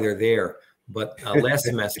know why they're there. But last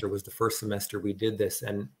semester was the first semester we did this.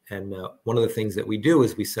 And one of the things that we do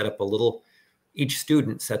is we set up each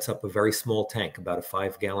student sets up a very small tank, about a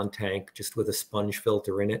 5-gallon tank, just with a sponge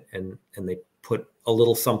filter in it. And they put a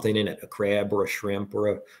little something in it, a crab or a shrimp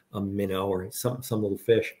or a minnow or some little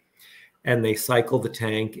fish. And they cycle the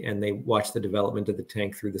tank and they watch the development of the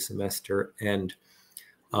tank through the semester. And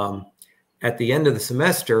at the end of the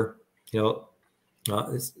semester,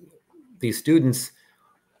 these students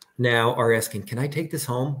now are asking, "Can I take this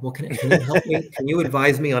home? Well, can you help me? Can you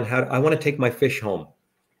advise me on I want to take my fish home.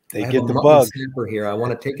 They get the bug here. I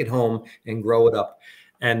want to take it home and grow it up."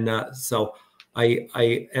 And so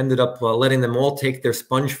I ended up letting them all take their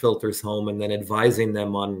sponge filters home and then advising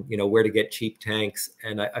them on, where to get cheap tanks.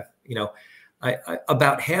 And I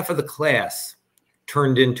about half of the class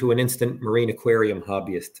turned into an instant marine aquarium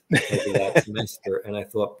hobbyist over that semester. And I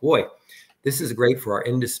thought, boy, this is great for our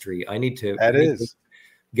industry. I need to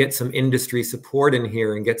get some industry support in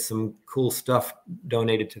here and get some cool stuff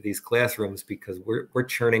donated to these classrooms, because we're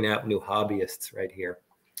churning out new hobbyists right here.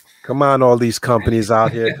 Come on, all these companies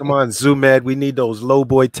out here. Come on, ZoomEd. We need those low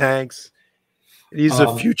boy tanks. These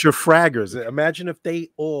are future fraggers. Imagine if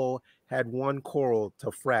they all had one coral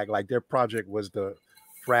to frag, like their project was to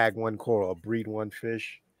frag one coral, breed one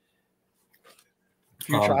fish.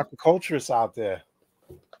 Future aquaculturists out there.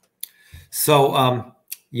 So,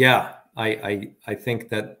 yeah, I think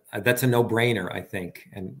that's a no-brainer, I think.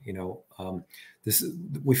 And,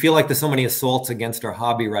 we feel like there's so many assaults against our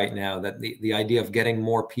hobby right now that the idea of getting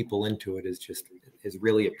more people into it is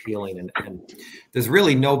really appealing. And there's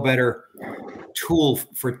really no better tool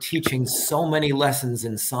for teaching so many lessons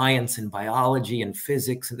in science and biology and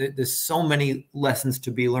physics. There's so many lessons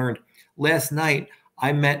to be learned. Last night,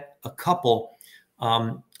 I met a couple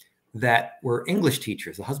that were English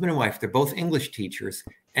teachers, a husband and wife. They're both English teachers,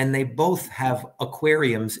 and they both have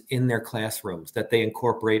aquariums in their classrooms that they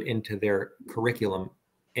incorporate into their curriculum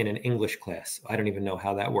in an English class. I don't even know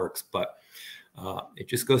how that works, but it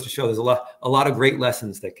just goes to show there's a lot of great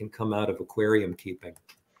lessons that can come out of aquarium keeping.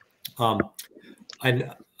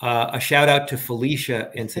 And a shout out to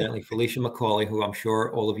Felicia, incidentally, Felicia McCauley, who I'm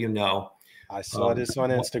sure all of you know. I saw this on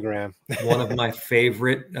Instagram. One of my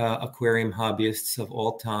favorite aquarium hobbyists of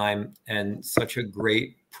all time, and such a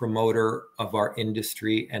great promoter of our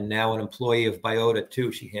industry, and now an employee of Biota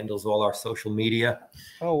too. She handles all our social media.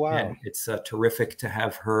 Oh, wow. And it's terrific to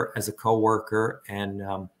have her as a coworker and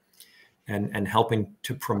helping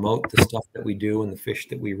to promote the stuff that we do and the fish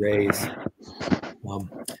that we raise.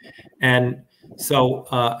 And so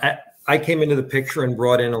I came into the picture and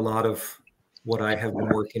brought in a lot of what I have been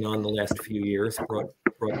working on the last few years, brought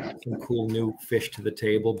some cool new fish to the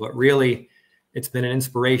table, but really it's been an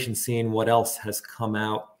inspiration seeing what else has come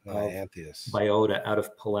out of biota, out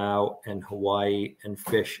of Palau and Hawaii, and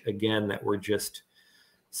fish again that were just,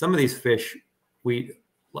 some of these fish, we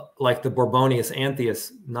like the Borbonius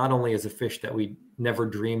anthias, not only as a fish that we never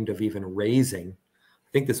dreamed of even raising. I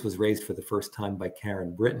think this was raised for the first time by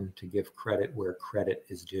Karen Britton, to give credit where credit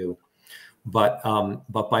is due. But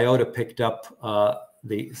biota picked up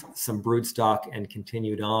some broodstock and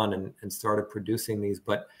continued on and started producing these.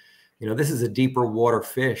 But you know, this is a deeper water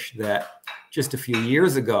fish that just a few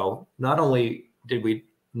years ago, not only did we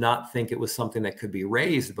not think it was something that could be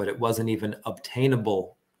raised, but it wasn't even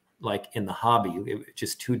obtainable like in the hobby. It was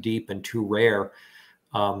just too deep and too rare.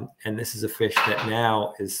 And this is a fish that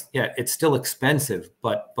now is, yeah, it's still expensive,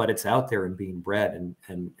 but it's out there and being bred,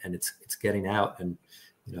 and it's getting out. And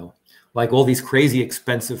you know, like all these crazy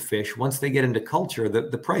expensive fish, once they get into culture,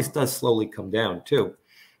 the price does slowly come down too.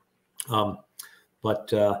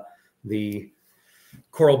 The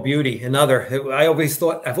coral beauty, another, I've always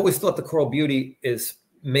thought the coral beauty is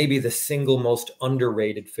maybe the single most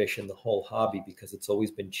underrated fish in the whole hobby, because it's always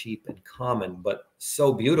been cheap and common, but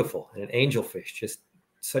so beautiful. And an angelfish, just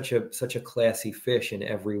such a classy fish in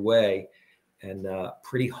every way, and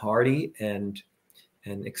pretty hardy and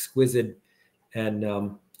exquisite. And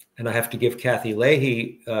I have to give Kathy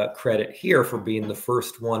Leahy credit here for being the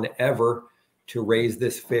first one ever to raise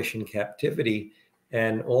this fish in captivity.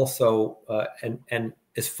 And also, and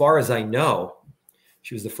as far as I know,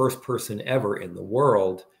 she was the first person ever in the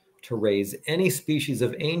world to raise any species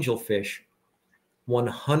of angelfish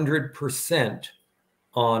 100%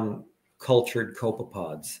 on cultured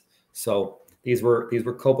copepods. So these were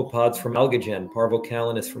copepods from Algagen,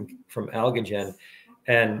 Parvocalinus from Algagen.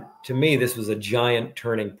 And to me, this was a giant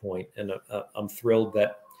turning point. And I'm thrilled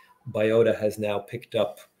that biota has now picked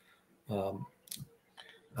up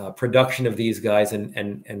production of these guys,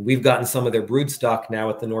 and we've gotten some of their broodstock now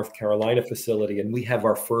at the North Carolina facility, and we have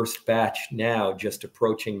our first batch now just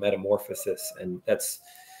approaching metamorphosis, and that's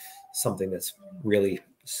something that's really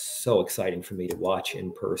so exciting for me to watch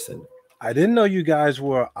in person. I didn't know you guys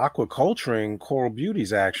were aquaculturing coral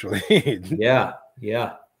beauties, actually. Yeah.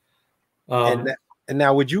 And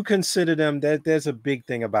now, would you consider them, that there's a big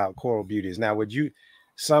thing about coral beauties? Now,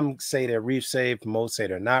 some say they're reef safe, most say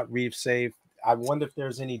they're not reef safe. I wonder if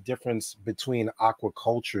there's any difference between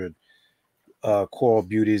aquacultured coral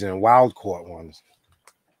beauties and wild caught ones.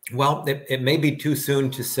 Well, it may be too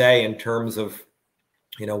soon to say in terms of,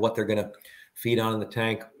 you know, what they're going to feed on in the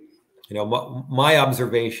tank. You know, my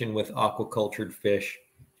observation with aquacultured fish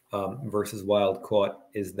versus wild caught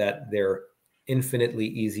is that they're infinitely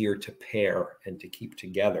easier to pair and to keep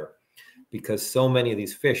together, because so many of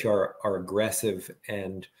these fish are aggressive,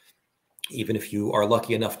 and even if you are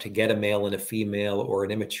lucky enough to get a male and a female, or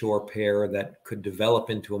an immature pair that could develop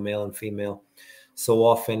into a male and female, so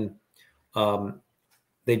often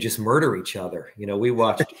they just murder each other. You know, we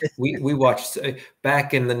watched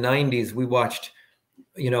back in the 90s, we watched,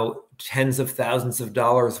 you know, tens of thousands of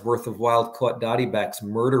dollars worth of wild caught dottybacks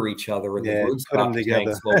murder each other in the broodstock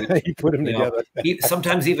tanks. You put them together.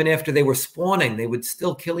 Sometimes even after they were spawning, they would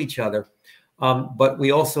still kill each other. But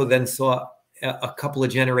we also then saw a couple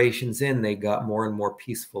of generations in, they got more and more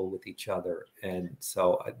peaceful with each other. And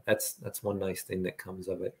so that's one nice thing that comes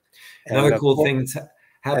of it. Another cool thing that's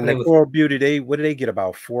happening with coral beauty, what do they get,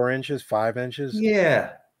 about 4 inches, 5 inches?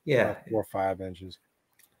 Yeah. 4 or 5 inches.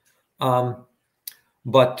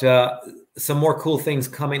 But some more cool things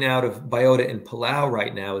coming out of biota in Palau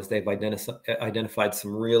right now is they've identified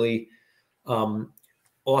some really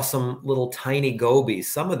awesome little tiny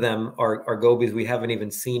gobies. Some of them are gobies we haven't even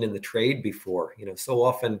seen in the trade before. You know, so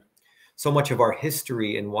often, so much of our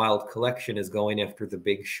history in wild collection is going after the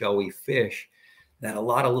big showy fish, that a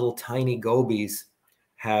lot of little tiny gobies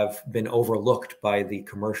have been overlooked by the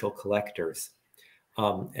commercial collectors.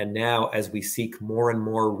 And now, as we seek more and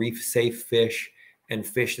more reef safe fish and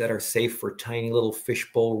fish that are safe for tiny little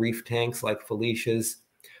fishbowl reef tanks like Felicia's,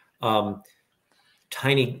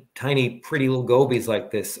 tiny, pretty little gobies like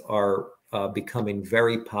this are becoming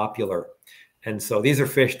very popular. And so these are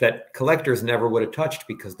fish that collectors never would have touched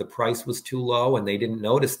because the price was too low and they didn't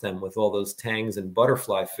notice them with all those tangs and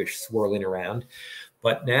butterfly fish swirling around.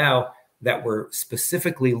 But now that we're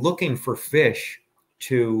specifically looking for fish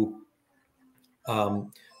to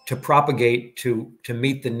propagate, to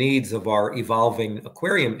meet the needs of our evolving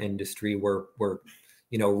aquarium industry, we're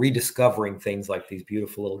you know, rediscovering things like these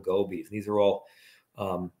beautiful little gobies. These are all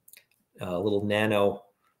little nano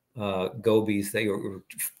gobies. They are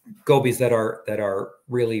gobies that are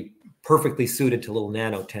really perfectly suited to little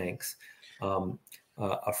nano tanks.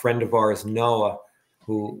 A friend of ours, Noah,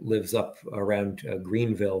 who lives up around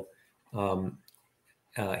Greenville,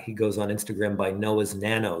 he goes on Instagram by Noah's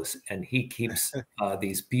Nanos, and he keeps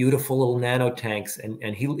these beautiful little nano tanks.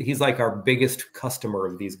 And he's like our biggest customer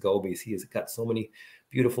of these gobies. He has got so many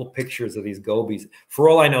beautiful pictures of these gobies. For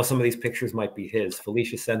all I know, some of these pictures might be his.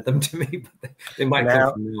 Felicia sent them to me, but they might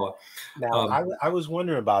come from Noah. Now, I was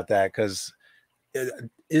wondering about that, because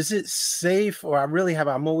is it safe, or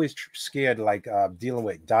I'm always scared, like dealing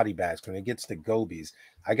with dotty bats when it gets to gobies.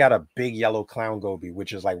 I got a big yellow clown goby,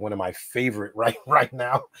 which is like one of my favorite right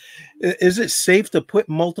now. Is it safe to put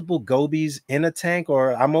multiple gobies in a tank,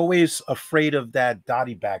 or I'm always afraid of that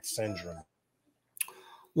dotty bat syndrome?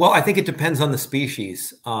 Well, I think it depends on the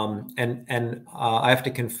species, and I have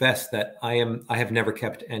to confess that I have never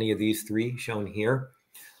kept any of these three shown here.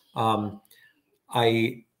 Some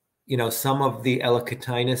of the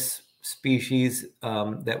Elacatinus species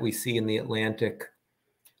that we see in the Atlantic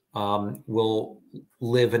will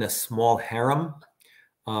live in a small harem,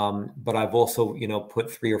 but I've also put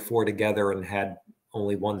 3 or 4 together and had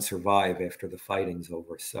only one survive after the fighting's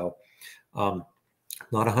over. So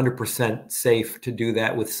not 100% safe to do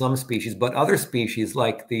that with some species, but other species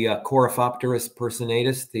like the Coryphopterus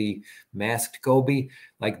personatus, the masked goby,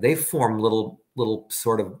 like they form little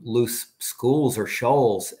sort of loose schools or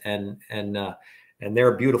shoals, and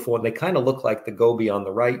they're beautiful, and they kind of look like the goby on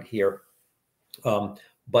the right here,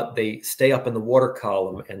 but they stay up in the water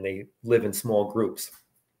column and they live in small groups.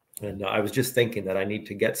 And I was just thinking that I need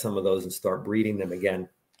to get some of those and start breeding them again,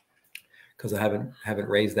 because I haven't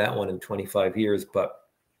raised that one in 25 years, but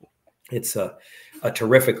it's a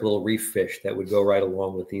terrific little reef fish that would go right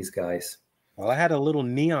along with these guys. Well, I had a little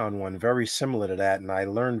neon one very similar to that, and I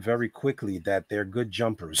learned very quickly that they're good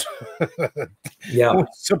jumpers. Yeah. It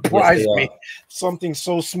surprised me. Something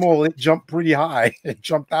so small, it jumped pretty high. It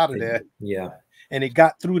jumped out of there. Yeah. And it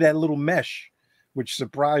got through that little mesh, which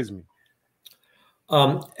surprised me.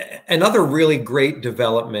 Another really great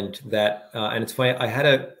development that, and it's funny, I had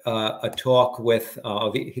a talk with,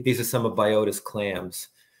 these are some of Biota's clams,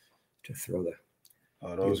 to throw the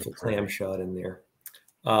beautiful clam shot in there.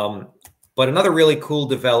 But another really cool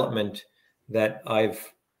development that I'm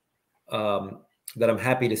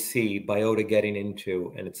happy to see Biota getting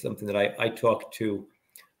into, and it's something that I talked to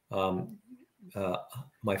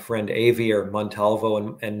my friend Avier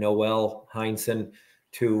Montalvo and Noel Heinzen,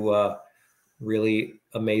 two really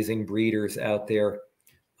amazing breeders out there,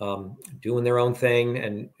 doing their own thing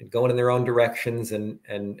and going in their own directions. And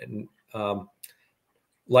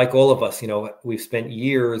like all of us, we've spent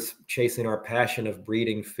years chasing our passion of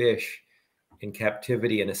breeding fish in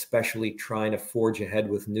captivity, and especially trying to forge ahead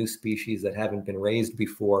with new species that haven't been raised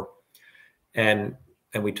before. And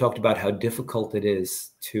we talked about how difficult it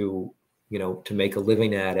is to make a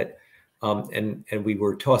living at it. And we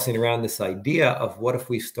were tossing around this idea of what if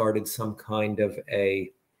we started some kind of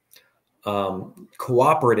a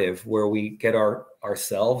cooperative where we get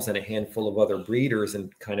ourselves and a handful of other breeders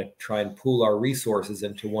and kind of try and pool our resources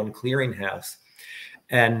into one clearinghouse.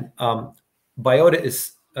 And Biota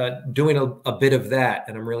is doing a bit of that,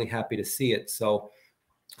 and I'm really happy to see it. So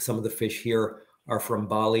some of the fish here are from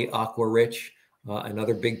Bali Aqua Rich,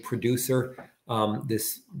 another big producer.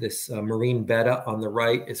 This marine betta on the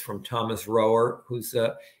right is from Thomas Rower, who's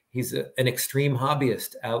he's an extreme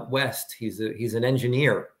hobbyist out west. He's an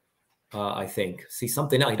engineer, I think. See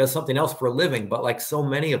something else. He does something else for a living, but like so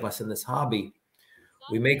many of us in this hobby,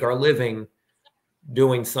 we make our living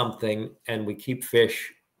doing something, and we keep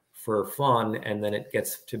fish for fun, and then it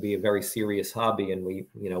gets to be a very serious hobby, and we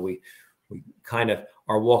kind of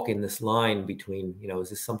are walking this line between,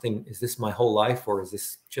 is this my whole life, or is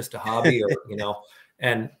this just a hobby, or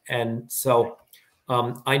and so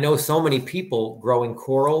I know so many people growing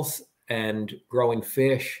corals and growing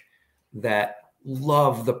fish that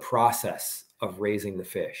love the process of raising the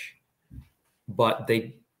fish, but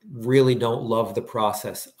they really don't love the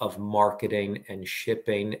process of marketing and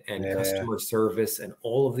shipping and customer service and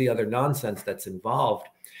all of the other nonsense that's involved.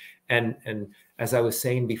 And as I was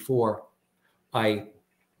saying before, the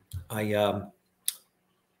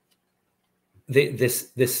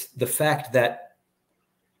fact that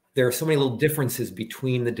there are so many little differences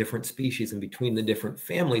between the different species and between the different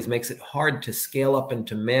families makes it hard to scale up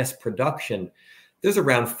into mass production. There's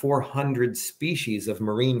around 400 species of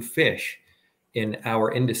marine fish in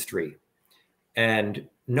our industry, and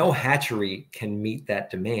no hatchery can meet that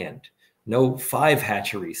demand. No 5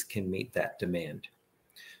 hatcheries can meet that demand.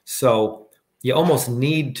 So you almost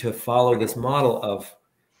need to follow this model of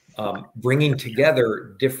bringing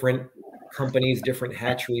together different companies, different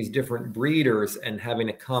hatcheries, different breeders, and having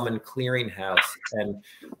a common clearinghouse. And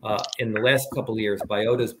in the last couple of years,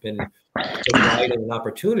 Biota's been providing an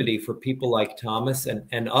opportunity for people like Thomas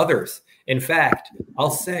and others. In fact, I'll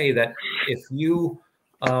say that if you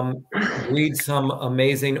breed some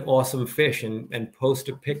amazing, awesome fish and post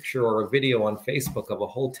a picture or a video on Facebook of a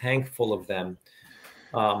whole tank full of them,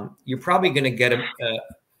 you're probably going to get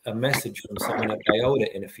a message from someone at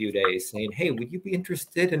Biota in a few days saying, "Hey, would you be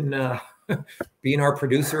interested in being our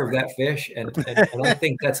producer of that fish?" And I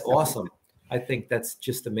think that's awesome. I think that's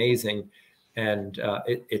just amazing. And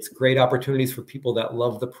it's great opportunities for people that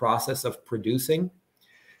love the process of producing,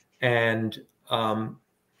 and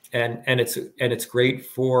it's great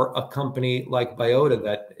for a company like Biota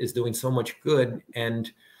that is doing so much good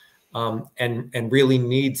and really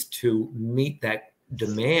needs to meet that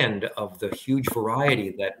demand of the huge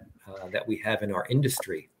variety that we have in our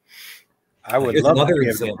industry. I would Here's love another to be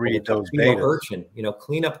able example, to breed those tuxedo betas. urchin.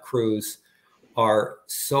 Cleanup crews are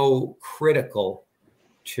so critical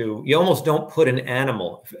to, you almost don't put an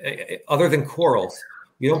animal, other than corals,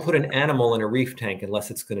 you don't put an animal in a reef tank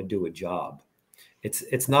unless it's going to do a job.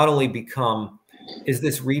 It's not only become, is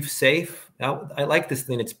this reef safe? Now, I like this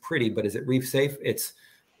thing, it's pretty, but is it reef safe? It's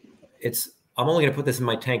I'm only going to put this in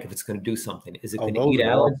my tank if it's going to do something. Is it going to eat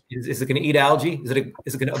algae? Is it going to eat algae? Is it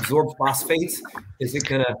going to absorb phosphates? Is it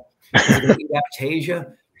going to eat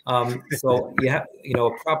aptasia? So you have, a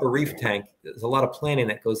proper reef tank. There's a lot of planning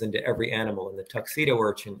that goes into every animal, and the tuxedo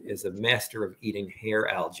urchin is a master of eating hair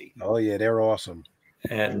algae. Oh yeah, they're awesome.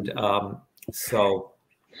 And so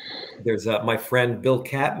there's my friend Bill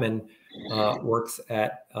Catman works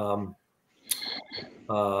at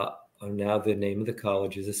now the name of the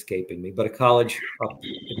college is escaping me, but a college up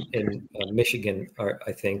in Michigan,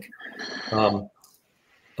 I think,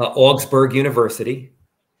 Augsburg University.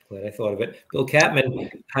 Glad I thought of it. Bill Catman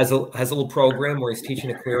has a little program where he's teaching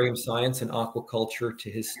aquarium science and aquaculture to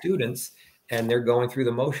his students, and they're going through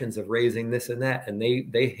the motions of raising this and that, and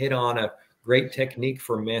they hit on a great technique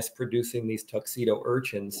for mass producing these tuxedo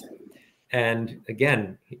urchins. And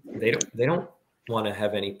again, they don't want to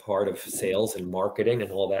have any part of sales and marketing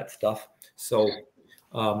and all that stuff. So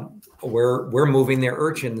we're moving their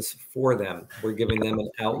urchins for them. We're giving them an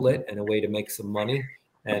outlet and a way to make some money,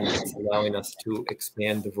 and it's allowing us to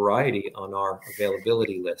expand the variety on our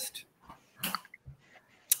availability list.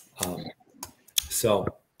 So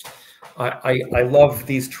I love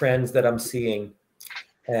these trends that I'm seeing,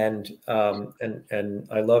 and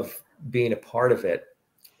I love being a part of it.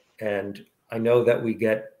 And I know that we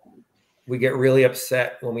get really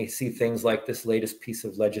upset when we see things like this latest piece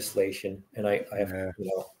of legislation, and I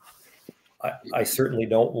certainly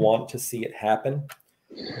don't want to see it happen,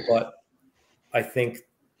 but I think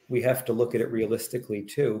we have to look at it realistically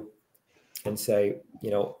too, and say,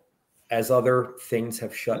 as other things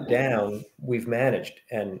have shut down, we've managed,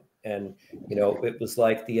 and it was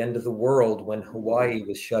like the end of the world when Hawaii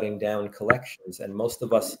was shutting down collections, and most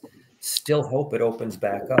of us still hope it opens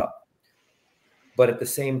back up. But at the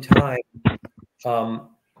same time,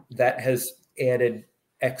 that has added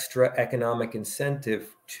extra economic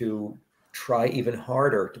incentive to try even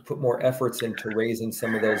harder, to put more efforts into raising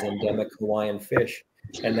some of those endemic Hawaiian fish.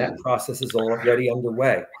 And that process is already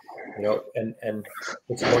underway, and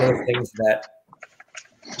it's one of the things that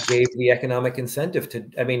gave the economic incentive to,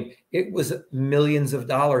 it was millions of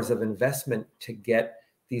dollars of investment to get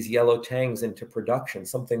these yellow tangs into production,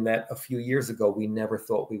 something that a few years ago we never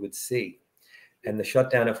thought we would see. And the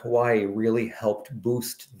shutdown of Hawaii really helped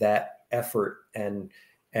boost that effort and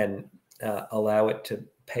allow it to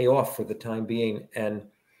pay off for the time being. And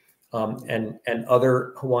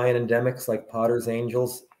other Hawaiian endemics like Potter's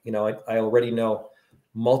Angels, I already know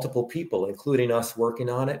multiple people, including us, working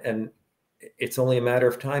on it. And it's only a matter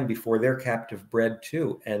of time before they're captive bred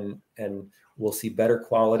too. And we'll see better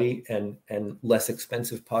quality and less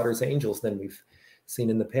expensive Potter's Angels than we've seen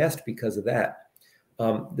in the past because of that.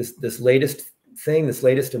 This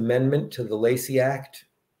latest amendment to the Lacey Act,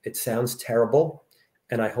 it sounds terrible,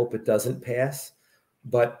 and I hope it doesn't pass.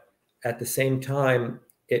 But at the same time,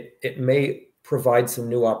 it may provide some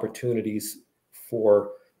new opportunities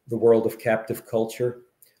for the world of captive culture.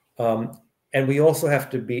 And we also have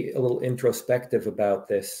to be a little introspective about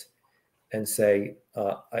this and say,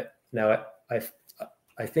 I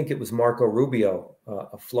think it was Marco Rubio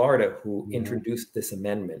of Florida who introduced this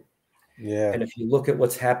amendment. Yeah. And if you look at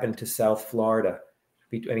what's happened to South Florida,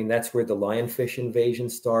 that's where the lionfish invasion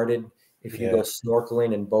started. If you go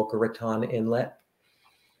snorkeling in Boca Raton Inlet,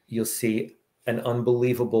 you'll see an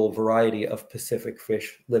unbelievable variety of Pacific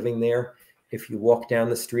fish living there. if you walk down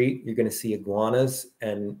the street, you're going to see iguanas,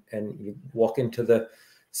 and you walk into the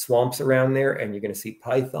swamps around there and you're going to see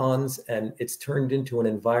pythons, and it's turned into an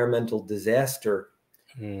environmental disaster.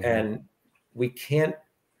 And we can't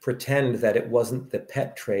pretend that it wasn't the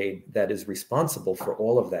pet trade that is responsible for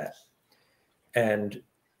all of that. And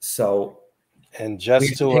so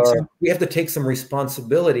we have to take some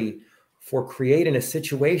responsibility for creating a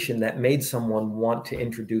situation that made someone want to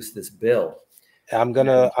introduce this bill. I'm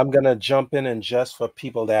gonna jump in, and just for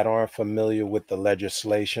people that aren't familiar with the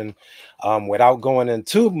legislation, without going in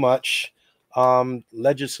too much,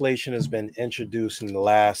 legislation has been introduced in the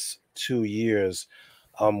last 2 years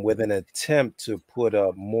with an attempt to put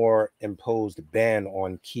a more imposed ban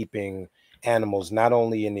on keeping animals, not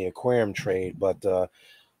only in the aquarium trade, but the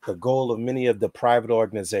goal of many of the private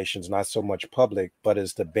organizations, not so much public, but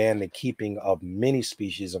is to ban the keeping of many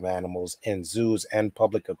species of animals in zoos and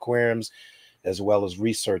public aquariums, as well as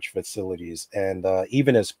research facilities, and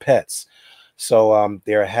even as pets. So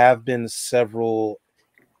there have been several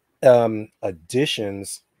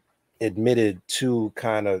additions admitted to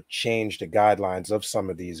kind of change the guidelines of some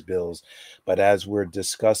of these bills. But as we're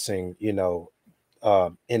discussing,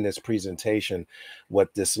 in this presentation,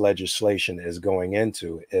 what this legislation is going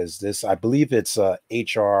into is this, I believe it's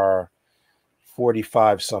HR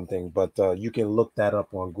 45 something, but you can look that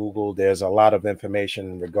up on Google. There's a lot of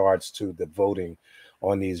information in regards to the voting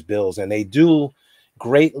on these bills, and they do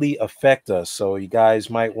greatly affect us. So you guys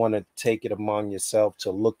might want to take it among yourself to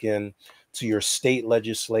look in to your state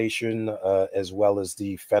legislation as well as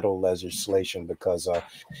the federal legislation, because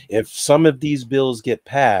if some of these bills get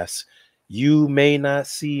passed, you may not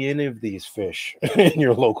see any of these fish in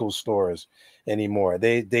your local stores anymore.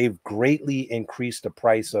 They've greatly increased the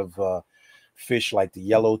price of fish like the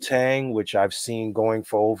yellow tang, which I've seen going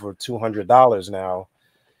for over $200 now,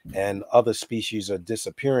 and other species are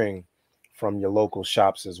disappearing from your local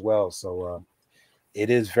shops as well. So it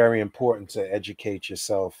is very important to educate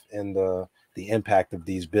yourself in the impact of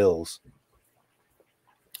these bills.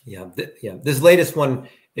 Yeah, this latest one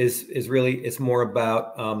is really, it's more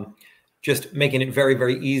about just making it very,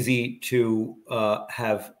 very easy to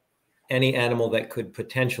have any animal that could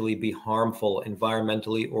potentially be harmful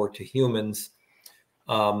environmentally or to humans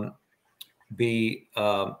be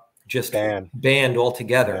just banned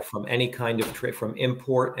altogether from any kind of trade, from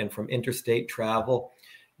import and from interstate travel,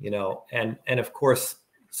 and of course,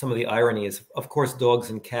 some of the irony is, of course, dogs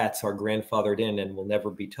and cats are grandfathered in and will never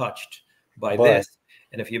be touched by this.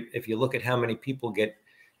 And if you look at how many people get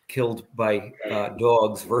killed by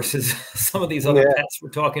dogs versus some of these other pets we're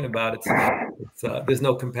talking about, it's there's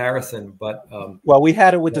no comparison. But well, we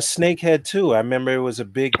had it with the snakehead too. I remember it was a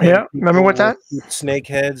big thing. Yeah, remember what that?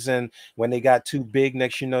 Snakeheads, and when they got too big,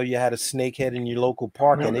 next you know, you had a snakehead in your local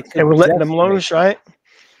park, and they were letting them loose, right?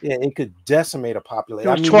 Yeah, it could decimate a population.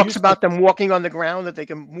 There was talks about them walking on the ground, that they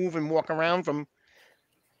can move and walk around from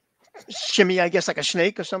shimmy, I guess, like a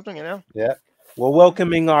snake or something, Yeah. Well,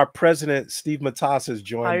 welcoming our president, Steve Matas, has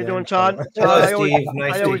joined. How you doing, Todd? Hello, Steve.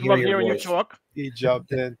 Nice to always hear love your hearing voice. you talk. He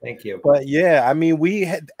jumped in. Thank you. But yeah, I mean, we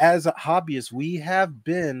had, as a hobbyist, we have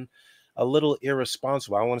been a little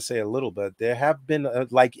irresponsible. I want to say a little, but there have been,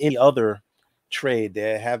 like any other trade,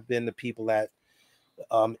 there have been the people that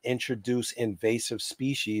introduce invasive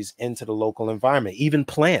species into the local environment, even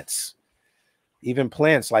plants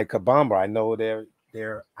like kabamba. I know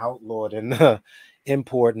they're outlawed in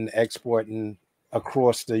importing, exporting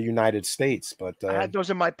across the United States. But I had those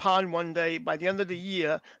in my pond one day. By the end of the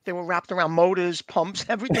year, they were wrapped around motors, pumps.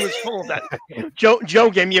 Everything was full of that. Joe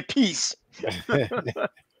gave me a piece.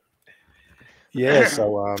 Yeah,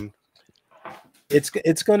 so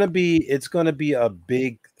it's gonna be a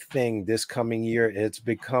big thing this coming year. It's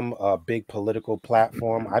become a big political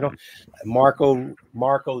platform.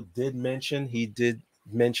 Marco did mention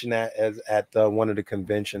that at one of the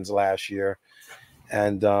conventions last year,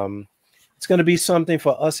 and it's going to be something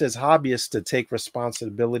for us as hobbyists to take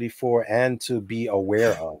responsibility for and to be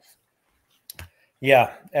aware of.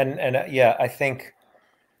 Yeah, and I think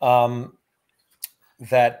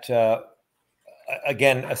that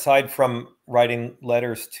again, aside from writing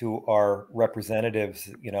letters to our representatives,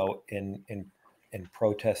 in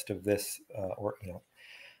protest of this,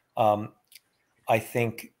 I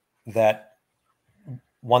think that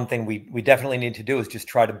one thing we definitely need to do is just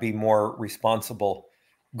try to be more responsible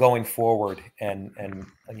going forward, and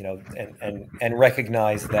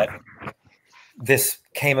recognize that this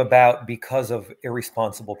came about because of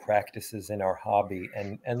irresponsible practices in our hobby,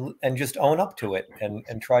 and just own up to it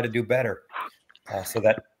and try to do better, so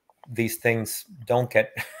that these things don't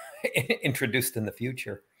get introduced in the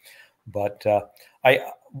future. But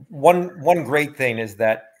one great thing is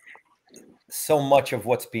that so much of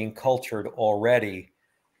what's being cultured already,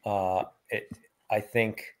 I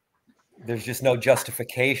think there's just no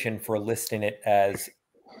justification for listing it as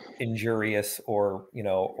injurious or, you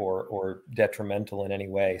know, or detrimental in any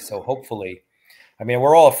way. So hopefully, I mean,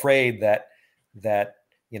 we're all afraid that,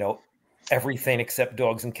 you know, everything except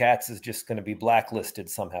dogs and cats is just going to be blacklisted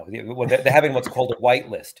somehow. Well, they're having what's called a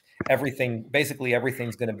whitelist. Basically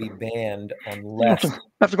everything's going to be banned unless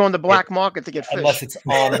have to go on the black market to get fish. Unless it's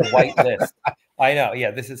on the white list. I know.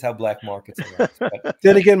 Yeah, this is how black markets are. But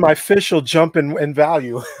then again, my fish will jump in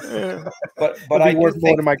value. but I worth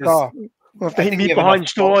more than my car. Well, if they meet behind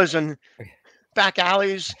stores and back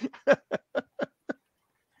alleys.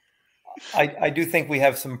 I do think we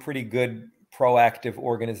have some pretty good proactive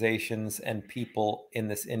organizations and people in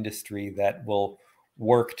this industry that will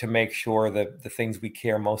work to make sure that the things we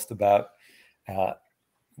care most about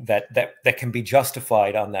that can be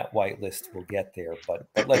justified on that white list will get there. But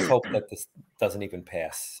let's hope that this doesn't even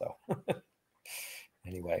pass. So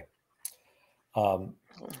anyway, I'm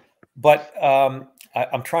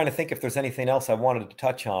trying to think if there's anything else I wanted to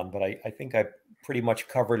touch on, but I think I pretty much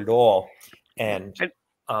covered it all. And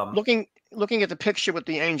looking at the picture with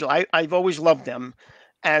the angel, I've always loved them,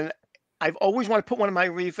 and I've always wanted to put one in my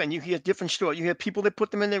reef. And you hear different stories. You hear people that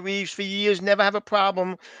put them in their reefs for years, never have a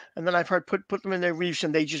problem, and then I've heard put them in their reefs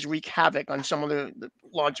and they just wreak havoc on some of the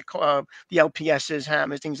larger the LPSs,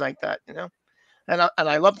 hammers, things like that. You know, and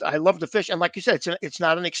I love the fish. And like you said, it's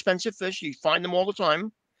not an expensive fish. You find them all the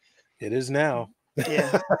time. It is now.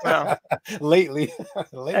 Yeah. Well, lately.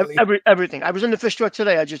 Everything. I was in the fish store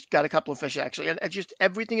today. I just got a couple of fish actually, and just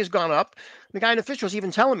everything has gone up. The guy in the fish store was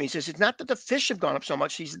even telling me, he says, it's not that the fish have gone up so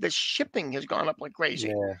much. The shipping has gone up like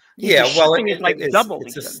crazy. Yeah. Well, it's like double.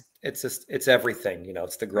 It's everything. You know,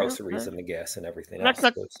 it's the groceries and the gas and everything else.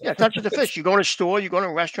 It's not just the fish. You go in a store, you go to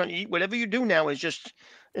a restaurant, eat, whatever you do now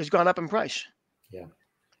has gone up in price. Yeah.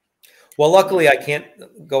 Well, luckily I can't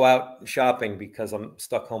go out shopping because I'm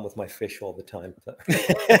stuck home with my fish all the time.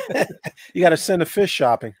 You got to send a fish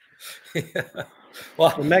shopping. Yeah.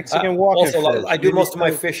 Well, the Mexican walking also, fish. I do most of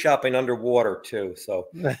my fish shopping underwater too. So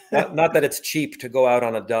not that it's cheap to go out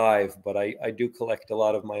on a dive, but I do collect a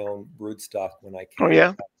lot of my own broodstock when I can. Oh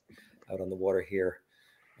yeah, out on the water here.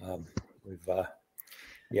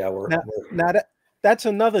 That's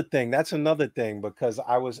another thing. That's another thing because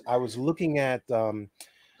I was looking at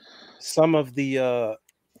some of the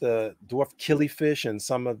dwarf killifish and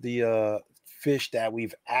some of the fish that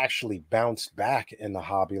we've actually bounced back in the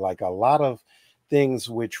hobby. Like a lot of things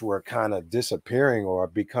which were kind of disappearing or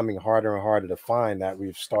becoming harder and harder to find that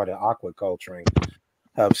we've started aquaculturing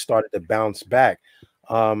have started to bounce back.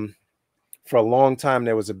 For a long time,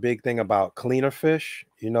 there was a big thing about cleaner fish,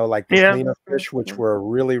 you know, like the cleaner fish, which were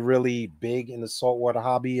really, really big in the saltwater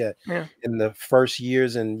hobby in the first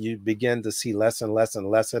years, and you begin to see less and less and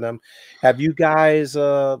less of them. Have you guys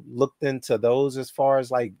looked into those as far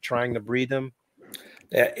as like trying to breed them?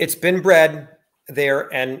 It's been bred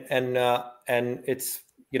there, and it's,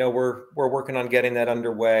 you know, we're working on getting that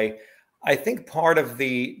underway. I think part of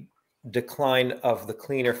the decline of the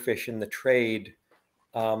cleaner fish in the trade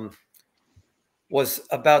was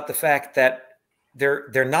about the fact that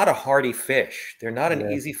they're not a hardy fish. They're not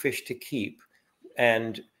an easy fish to keep,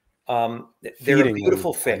 and they're a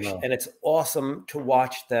beautiful fish, and it's awesome to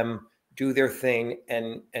watch them do their thing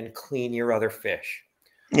and clean your other fish.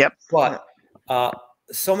 Yep. But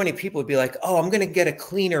so many people would be like, "Oh, I'm going to get a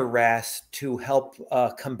cleaner wrasse to help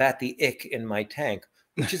combat the ick in my tank,"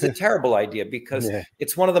 which is a terrible idea because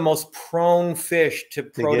it's one of the most prone fish to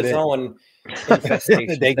protozoan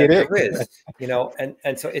infestation there is, you know,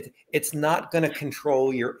 and so it's not going to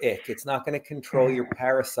control your ick. It's not going to control your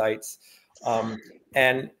parasites.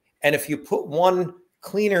 And if you put one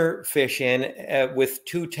cleaner fish in with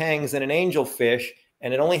 2 tangs and an angelfish,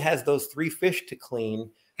 and it only has those 3 fish to clean,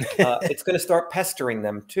 it's going to start pestering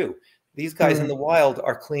them too. These guys in the wild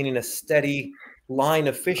are cleaning a steady line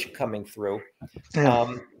of fish coming through,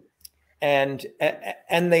 and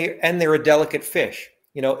they're a delicate fish.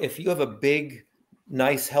 You know, if you have a big,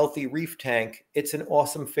 nice, healthy reef tank, it's an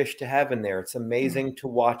awesome fish to have in there. It's amazing to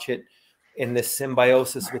watch it in this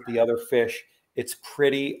symbiosis with the other fish. It's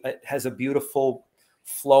pretty. It has a beautiful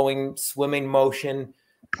flowing swimming motion.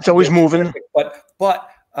 It's always moving. But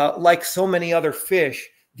like so many other fish,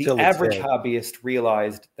 the average hobbyist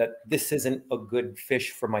realized that this isn't a good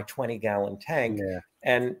fish for my 20-gallon tank,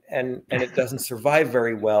 and it doesn't survive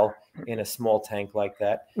very well in a small tank like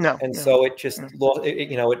that. No. And so it just,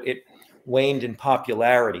 you know, waned in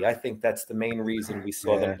popularity. I think that's the main reason we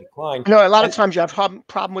saw them decline. No, a lot of times you have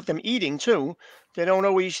problem with them eating too. They don't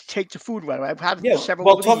always take to food right away. I've had several.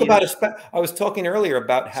 Well, talk about I was talking earlier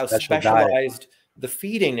about how specialized the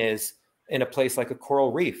feeding is in a place like a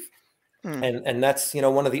coral reef. And that's, you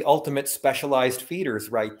know, one of the ultimate specialized feeders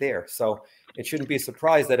right there. So it shouldn't be a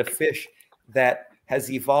surprise that a fish that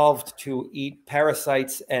has evolved to eat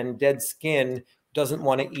parasites and dead skin doesn't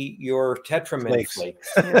want to eat your Tetramin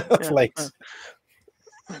flakes. Flakes.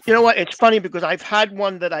 You know what? It's funny because I've had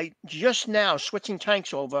one that I just now switching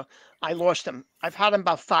tanks over. I lost him. I've had him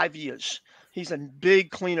about 5 years. He's a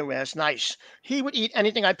big cleaner ass, nice. He would eat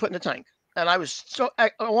anything I put in the tank. And I was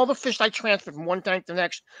all the fish I transferred from one tank to the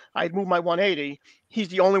next, I'd move my 180. He's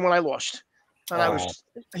the only one I lost. And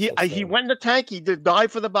he went in the tank, he did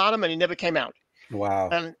dive for the bottom, and he never came out.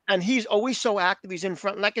 Wow. And he's always so active. He's in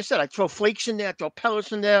front. Like I said, I throw flakes in there, I throw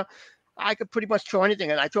pellets in there. I could pretty much throw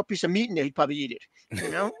anything, and I throw a piece of meat in there, he'd probably eat it.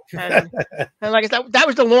 You know, and like I said, that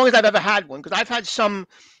was the longest I've ever had one, because I've had some.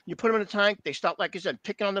 You put them in the tank, they start, like I said,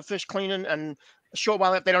 picking on the fish, cleaning, and a short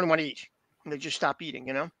while after, they don't want to eat, and they just stop eating.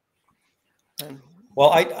 You know.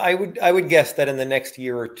 Well, I would guess that in the next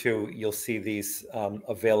year or two you'll see these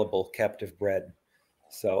available captive bred.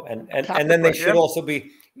 So and then they should also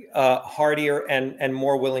be hardier and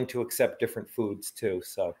more willing to accept different foods too.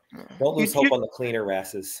 So don't lose hope on the cleaner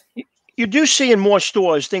wrasses. You do see in more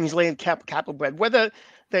stores things laying captive bred. Whether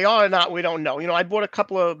they are or not, we don't know. You know, I bought a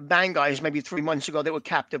couple of bang guys maybe 3 months ago that were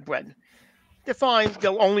captive bred. They're fine.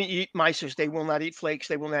 They'll only eat mysis. They will not eat flakes.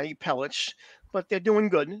 They will not eat pellets. But they're doing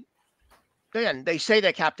good. Again, they say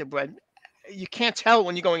they're captive bred. You can't tell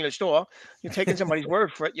when you're going to the store. You're taking somebody's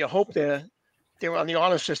word for it. You hope they're on the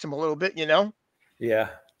honor system a little bit, you know? Yeah.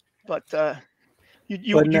 But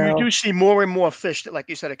you do see more and more fish that, like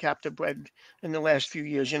you said, are captive bred in the last few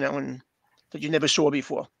years, you know, and that you never saw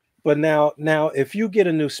before. But now, if you get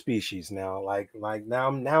a new species now, like now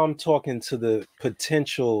I'm talking to the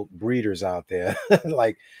potential breeders out there,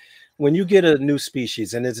 like when you get a new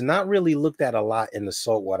species, and it's not really looked at a lot in the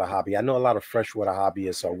saltwater hobby. I know a lot of freshwater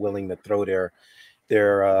hobbyists are willing to throw their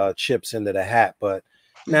chips into the hat, but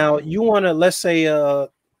now you want to, let's say,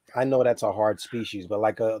 I know that's a hard species, but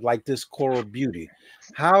like this coral beauty,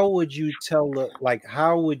 how would you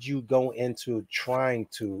how would you go into trying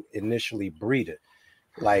to initially breed it?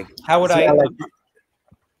 Like, how would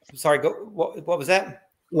sorry, go. What was that?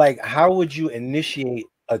 Like, how would you initiate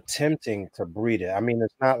attempting to breed it? I mean,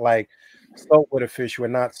 it's not like saltwater fish. We're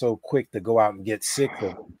not so quick to go out and get sick of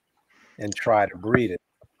it and try to breed it.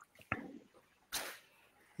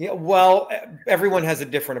 Yeah, well, everyone has a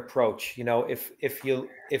different approach. You know, if you're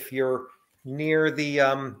near the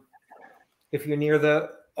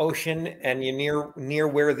ocean and you're near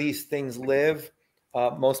where these things live,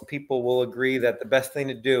 most people will agree that the best thing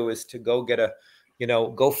to do is to go get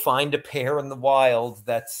go find a pair in the wild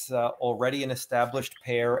that's already an established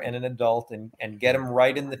pair and an adult, and get them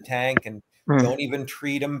right in the tank, and don't even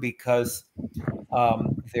treat them, because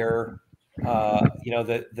they're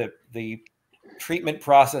the treatment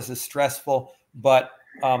process is stressful. But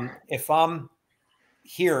if I'm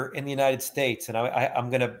here in the United States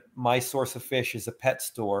and my source of fish is a pet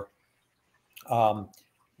store,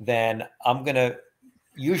 then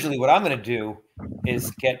usually what I'm gonna do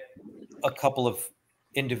is get a couple of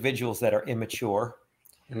individuals that are immature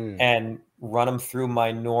and run them through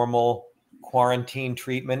my normal quarantine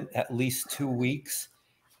treatment, at least 2 weeks,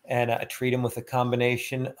 and I treat them with a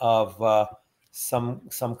combination of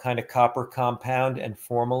some kind of copper compound and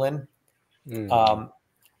formalin,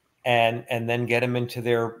 and then get them into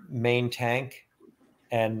their main tank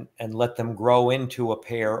and let them grow into a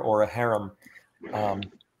pair or a harem.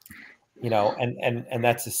 And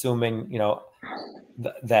that's assuming,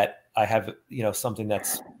 that I have, something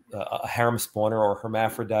that's a harem spawner or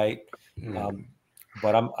hermaphrodite.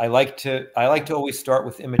 But I like to always start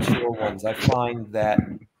with immature ones. I find that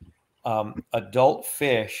adult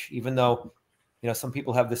fish, even though, some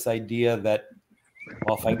people have this idea that,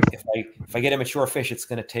 well, if I get immature fish, it's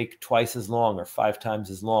going to take twice as long or 5 times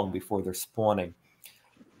as long before they're spawning.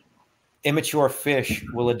 Immature fish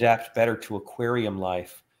will adapt better to aquarium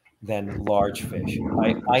life than large fish.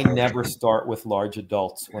 I never start with large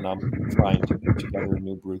adults when I'm trying to put together a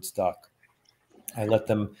new brood stock. I let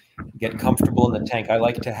them get comfortable in the tank. I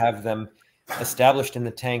like to have them established in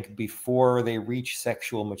the tank before they reach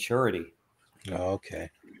sexual maturity. Okay.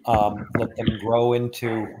 Let them grow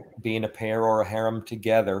into being a pair or a harem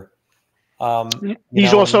together.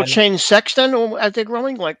 These also change sex then, or as they're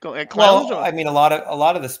growing, like clowns? Well, I mean, a lot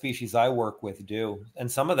of the species I work with do,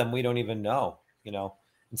 and some of them we don't even know.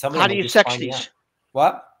 And some of How them do you sex these?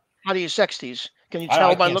 What? How do you sex these? Can you I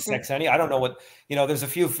tell by can't looking? sex any. I don't know what, there's a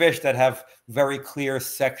few fish that have very clear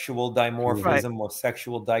sexual dimorphism or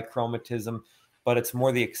sexual dichromatism, but it's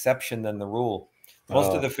more the exception than the rule.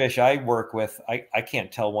 Most of the fish I work with, I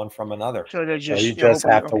can't tell one from another. So they're So just, you just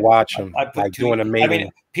have to watch them, I put like two. doing a mating. I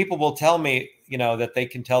mean, people will tell me, that they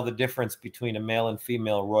can tell the difference between a male and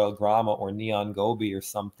female Royal Grama or Neon Goby or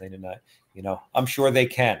something. And I'm sure they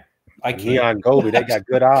can. I can't. Neon Goby, they got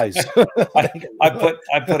good eyes.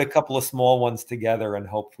 I put a couple of small ones together and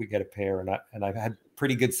hope we get a pair, and I've had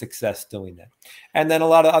pretty good success doing that. And then a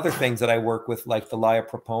lot of other things that I work with, like the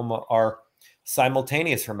Leiopropoma, are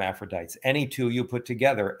simultaneous hermaphrodites. Any two you put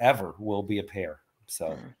together ever will be a pair.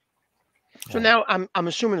 So now I'm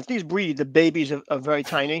assuming if these breed, the babies are very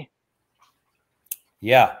tiny.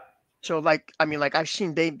 Yeah. So like I've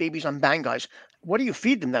seen babies on Bangais. What do you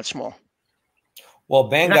feed them that small? Well,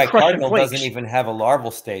 Banggai cardinal doesn't even have a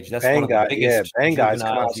larval stage. That's one of the biggest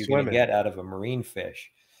juveniles you're going to get out of a marine fish.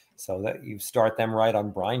 So that you start them right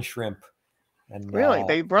on brine shrimp. And really,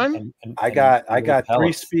 baby brine? I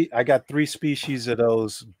got three species of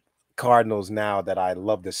those cardinals now that I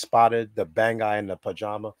love: the spotted, the Banggai, and the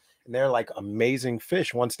pajama. And they're like amazing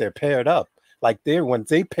fish once they're paired up. Like when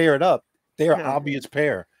they paired up, they're an obvious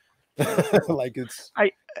pair. Like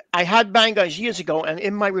I had Bangais years ago, and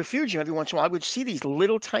in my refugium every once in a while I would see these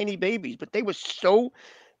little tiny babies, but they were so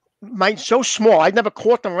small. I'd never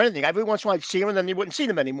caught them or anything. Every once in a while I'd see them, and then you wouldn't see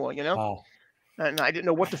them anymore, And I didn't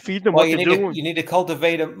know what to feed them, well, what to do. You need to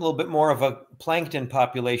cultivate a little bit more of a plankton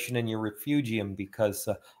population in your refugium, because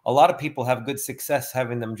a lot of people have good success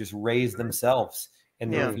having them just raise themselves in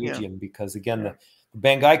the refugium. Because again, the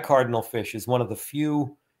Banggai cardinal fish is one of the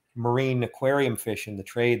few marine aquarium fish in the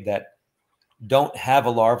trade that don't have a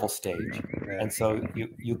larval stage. And so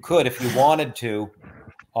you could, if you wanted to,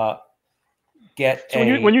 get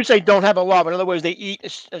when you say don't have a larva, in other words, they eat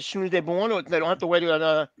as soon as they're born, or they don't have to wait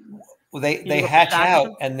on well, they hatch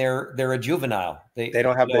out and they're a juvenile. They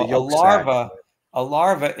don't have the yolk sac. A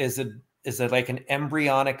larva is like an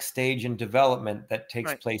embryonic stage in development that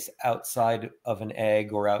takes place outside of an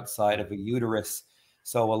egg or outside of a uterus.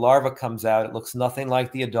 So a larva comes out, it looks nothing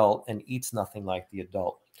like the adult and eats nothing like the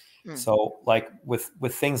adult. So like with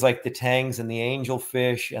things like the tangs and the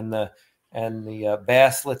angelfish and the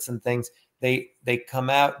basslets and things, they come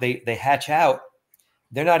out, they hatch out.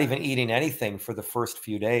 They're not even eating anything for the first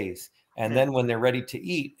few days. And then when they're ready to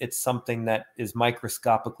eat, it's something that is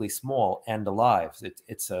microscopically small and alive.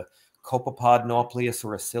 It's a copepod nauplius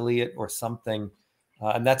or a ciliate or something.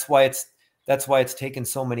 And that's why it's taken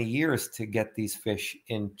so many years to get these fish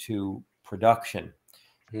into production.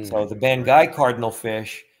 So the Banggai cardinal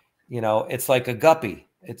fish, it's like a guppy.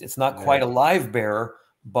 It's not quite a live bearer,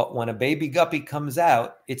 but when a baby guppy comes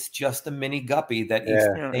out, it's just a mini guppy that eats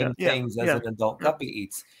the same things as an adult guppy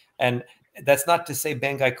eats. And that's not to say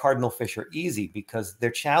Banggai cardinal fish are easy, because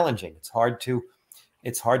they're challenging. It's hard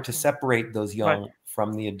to separate those young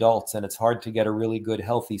from the adults, and it's hard to get a really good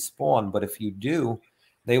healthy spawn. But if you do,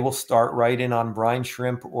 they will start right in on brine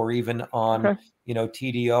shrimp or even on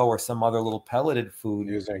TDO or some other little pelleted food,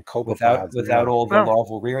 using without all the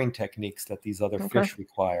larval rearing techniques that these other fish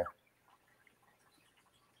require.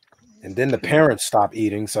 And then the parents stop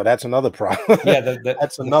eating, so that's another problem. Yeah,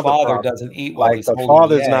 that's the another father problem. doesn't eat while he's the holding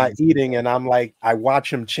father's the not eggs. eating, and I'm like, I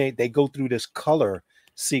watch him change. They go through this color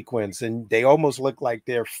sequence, and they almost look like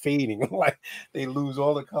they're fading, like they lose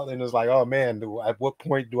all the color. And it's like, oh man, at what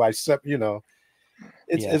point do I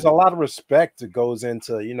It's a lot of respect that goes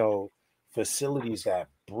into facilities that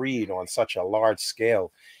breed on such a large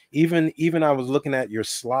scale. Even I was looking at your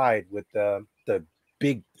slide with the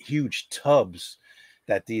big huge tubs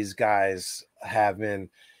that these guys have in.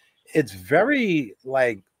 It's very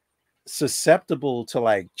like susceptible to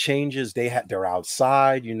like changes. They're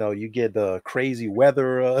outside, you get the crazy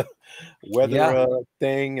weather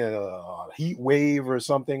thing, a heat wave or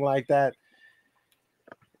something like that.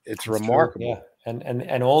 It's remarkable. True,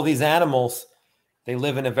 and all these animals, they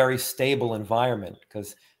live in a very stable environment,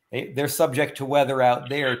 because they're subject to weather out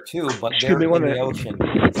there too, but they're in the ocean.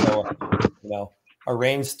 So a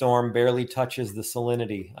rainstorm barely touches the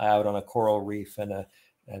salinity out on a coral reef, and a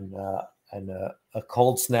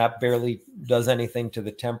cold snap barely does anything to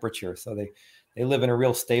the temperature. So they live in a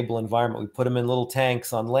real stable environment. We put them in little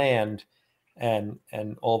tanks on land, and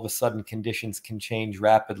all of a sudden conditions can change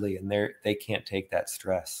rapidly, and they can't take that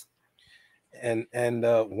stress. And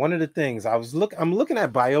one of the things I'm looking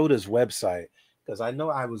at Biota's website, because I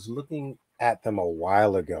know I was looking at them a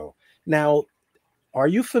while ago. Now, are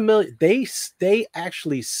you familiar? They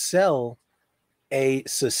actually sell a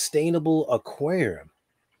sustainable aquarium.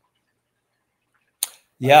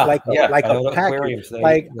 Yeah, like yeah. like I a know package. aquariums.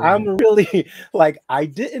 Like I'm really like I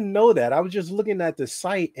didn't know that. I was just looking at the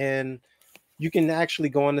site, and you can actually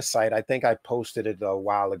go on the site. I think I posted it a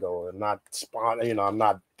while ago. I'm not I'm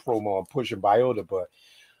not promo or pushing biota, but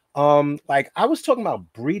like I was talking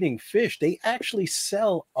about breeding fish. They actually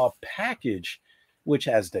sell a package which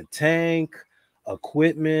has the tank,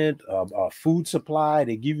 equipment, a food supply.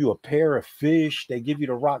 They give you a pair of fish. They give you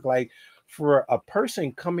the rock. Like for a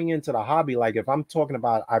person coming into the hobby, like if I'm talking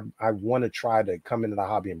about I want to try to come into the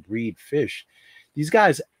hobby and breed fish, these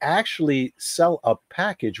guys actually sell a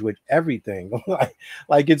package with everything.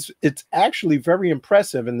 like it's actually very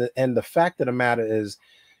impressive. And the fact of the matter is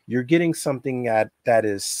you're getting something that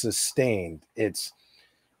is sustained. It's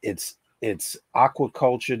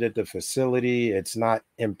aquacultured at the facility. It's not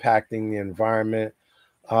impacting the environment.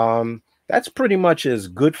 That's pretty much as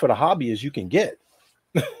good for the hobby as you can get.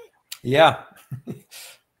 Yeah.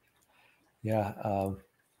 Yeah.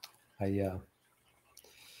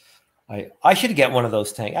 I should get one of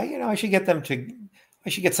those tanks. I should get I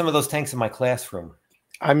should get some of those tanks in my classroom.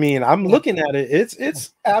 I mean, I'm looking at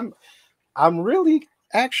it. I'm really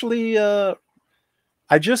actually I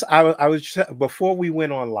was before we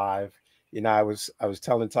went on live, I was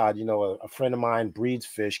telling Todd, a friend of mine breeds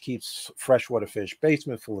fish, keeps freshwater fish,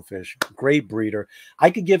 basement full of fish, great breeder. I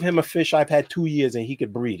could give him a fish I've had 2 years and he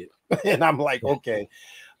could breed it. And I'm like, okay.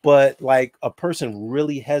 But like a person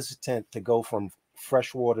really hesitant to go from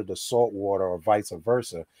freshwater to saltwater or vice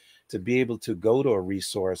versa, to be able to go to a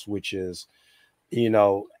resource which is,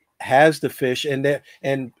 has the fish and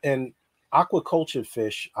aquaculture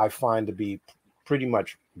fish, I find to be pretty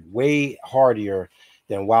much way hardier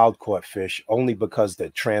than wild caught fish, only because the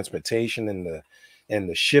transportation and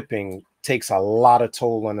the shipping takes a lot of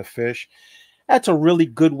toll on the fish. That's a really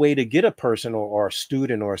good way to get a person or a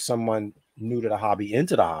student or someone new to the hobby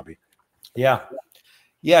into the hobby. Yeah.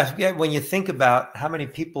 Yeah. When you think about how many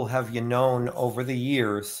people have you known over the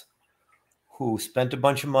years who spent a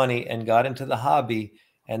bunch of money and got into the hobby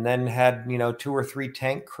and then had, 2 or 3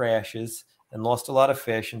 tank crashes and lost a lot of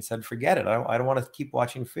fish and said, forget it. I don't want to keep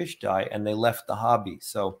watching fish die. And they left the hobby.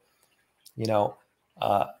 So, there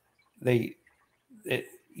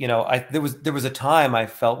was a time I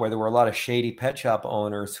felt where there were a lot of shady pet shop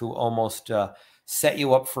owners who almost set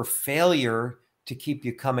you up for failure to keep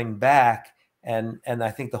you coming back. And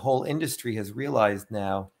I think the whole industry has realized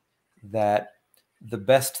now that the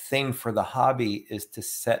best thing for the hobby is to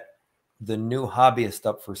set the new hobbyist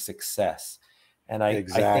up for success. And I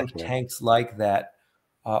think tanks like that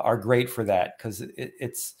are great for that, because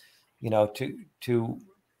it's, to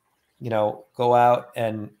go out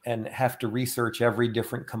and have to research every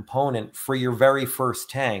different component for your very first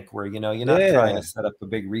tank, where, you're not trying to set up a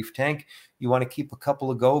big reef tank. You want to keep a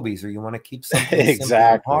couple of gobies, or you want to keep something simple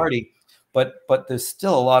and hardy. But there's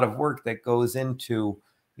still a lot of work that goes into,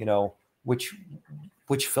 which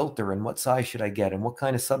filter and what size should I get and what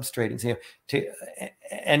kind of substrate, and to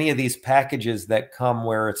any of these packages that come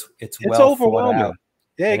where it's well thought out.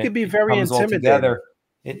 Yeah, it could be very intimidating.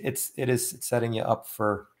 It is setting you up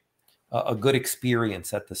for a good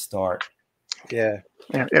experience at the start. Yeah.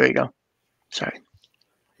 Yeah, there we go. Sorry.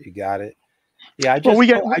 You got it. Yeah,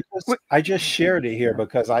 I just shared it here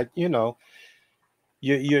because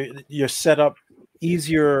you're set up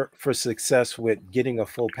easier for success with getting a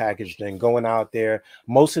full package than going out there.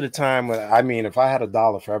 Most of the time, if I had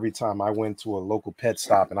 $1 for every time I went to a local pet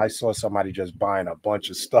stop and I saw somebody just buying a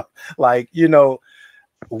bunch of stuff,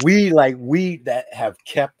 we that have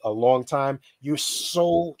kept a long time, you're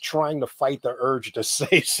so trying to fight the urge to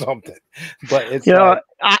say something, but it's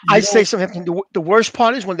I say something. The worst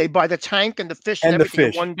part is when they buy the tank and the fish and everything.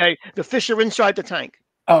 And one day the fish are inside the tank.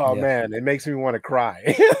 Oh man, it makes me want to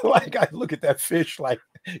cry. Like I look at that fish like,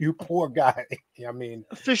 you poor guy. I mean,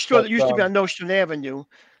 a fish store that used to be on Nostrand Avenue.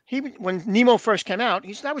 When Nemo first came out,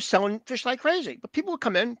 he said I was selling fish like crazy. But people would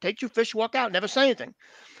come in, take 2 fish, walk out, never say anything.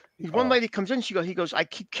 One lady comes in, he goes, I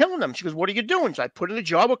keep killing them. She goes, what are you doing? So I put in a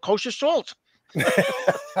jar with kosher salt.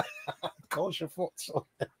 Kosher salt.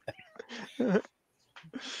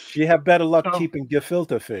 You have better luck keeping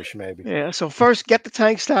gefilte fish, maybe. Yeah. So first, get the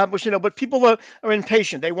tank established, but people are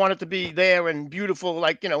impatient. They want it to be there and beautiful,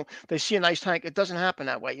 like they see a nice tank. It doesn't happen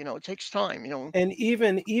that way. It takes time. And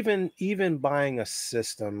even buying a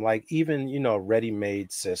system, like even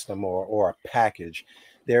ready-made system or a package,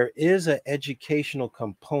 there is an educational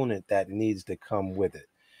component that needs to come with it.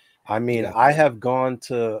 I mean, yeah. I have gone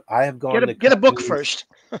to get a book first.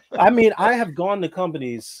 I mean, I have gone to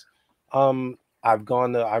companies. I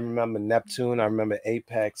remember Neptune, I remember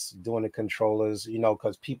Apex doing the controllers,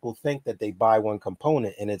 because people think that they buy one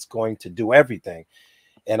component and it's going to do everything.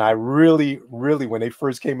 And I really, really, when they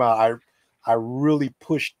first came out, I really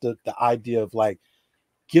pushed the idea of like,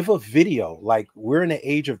 give a video. Like, we're in the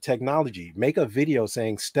age of technology. Make a video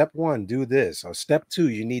saying step 1, do this, or step 2,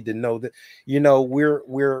 you need to know that,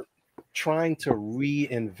 we're trying to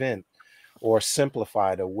reinvent or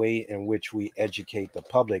simplify the way in which we educate the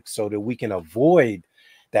public so that we can avoid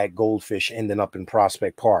that goldfish ending up in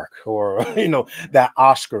Prospect Park, or that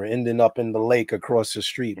Oscar ending up in the lake across the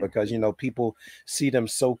street, because people see them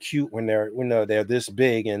so cute when they're this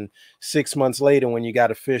big, and 6 months later when you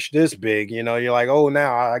got a fish this big, you're like, oh,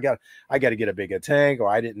 now I got to get a bigger tank, or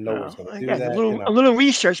I didn't know it was going to do Again, that. a little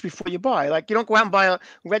research before you buy. Like, you don't go out and buy a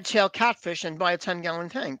red-tailed catfish and buy a 10-gallon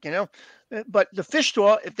tank, But the fish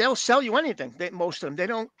store, if they'll sell you anything, most of them, they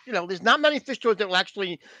don't, there's not many fish stores that will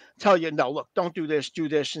actually tell you, no, look, don't do this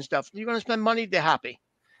and stuff. You're going to spend money, they're happy.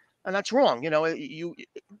 And that's wrong,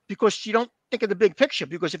 because you don't think of the big picture.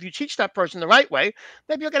 Because if you teach that person the right way,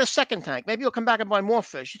 maybe you'll get a second tank. Maybe you'll come back and buy more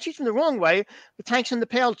fish. You teach them the wrong way, the tank's in the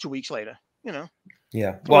pail 2 weeks later,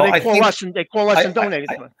 Yeah. Well, they call us and donate it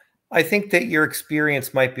to us. I think that your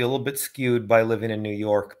experience might be a little bit skewed by living in New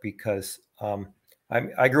York, because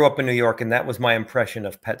I grew up in New York, and that was my impression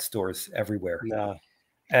of pet stores everywhere. Yeah.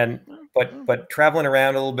 But traveling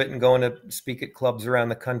around a little bit and going to speak at clubs around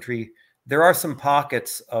the country, there are some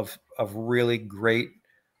pockets of really great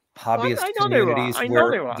hobbyist communities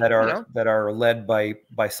that are led by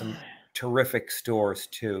some terrific stores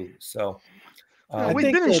too. So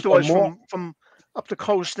we've been in stores from up the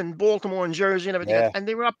coast and Baltimore and Jersey and everything, and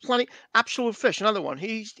they were up plenty. Absolute Fish, another one.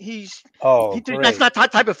 That's not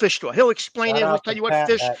that type of fish store. He'll explain it. He'll tell you what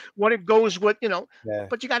fish, what it goes with,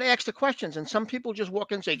 But you got to ask the questions. And some people just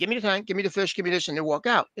walk in and say, "Give me the tank, give me the fish, give me this," and they walk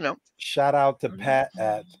out. Shout out to Pat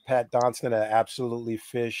Donston at Absolutely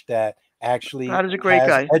Fish, that actually is a great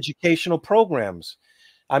guy. Educational programs.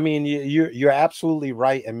 I mean, you're absolutely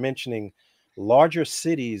right in mentioning larger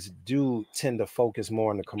cities do tend to focus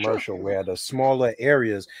more on the commercial, where the smaller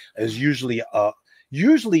areas is usually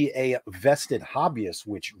a vested hobbyist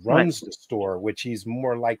which runs the store, which he's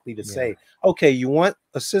more likely to say, okay, you want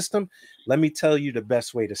a system? Let me tell you the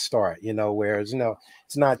best way to start, whereas,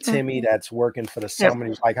 it's not Timmy that's working for the summer.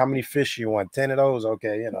 He's like, how many fish you want? 10 of those?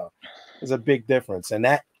 Okay. There's a big difference. And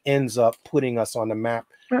that ends up putting us on the map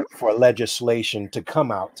for legislation to come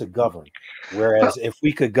out to govern. Whereas if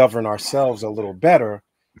we could govern ourselves a little better,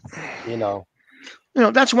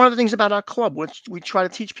 that's one of the things about our club, which we try to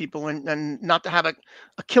teach people, and not to have a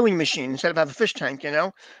killing machine instead of have a fish tank.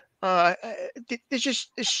 There's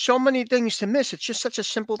so many things to miss. It's just such a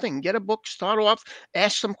simple thing. Get a book, start off,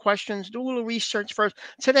 ask some questions, do a little research first.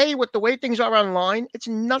 Today, with the way things are online, it's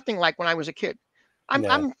nothing like when I was a kid.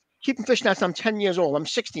 I'm keeping fish now since I'm 10 years old. I'm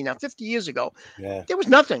 60 now. 50 years ago, there was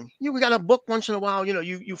nothing. You got a book once in a while.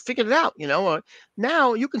 You figured it out.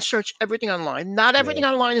 Now you can search everything online. Not everything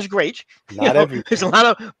online is great. Not everything. There's a lot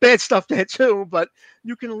of bad stuff there too, but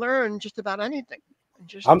you can learn just about anything.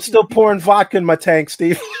 I'm still pouring vodka in my tank,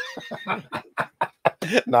 Steve.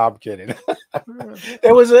 No, I'm kidding.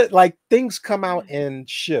 There was things come out in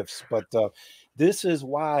shifts, but this is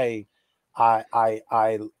why I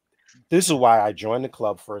joined the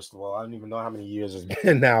club. First of all, I don't even know how many years it's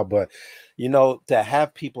been now, but to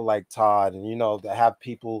have people like Todd, and to have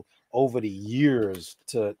people over the years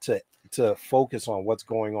to focus on what's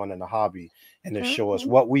going on in the hobby, and to show us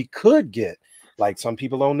what we could get. Like, some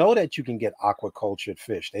people don't know that you can get aquacultured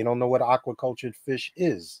fish. They don't know what aquacultured fish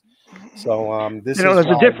is. So they don't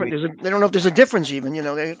know they don't know if there's a difference even. You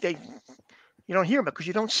don't hear about, because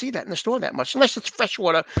you don't see that in the store that much, unless it's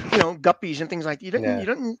freshwater, guppies and things like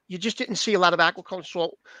that. You just didn't see a lot of aquaculture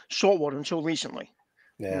saltwater until recently.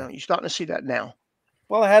 You're starting to see that now.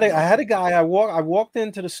 Well, I had a guy. I walked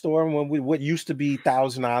into the store when what used to be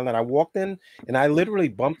Thousand Island. I walked in and I literally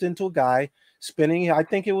bumped into a guy spinning. I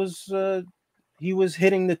think it was he was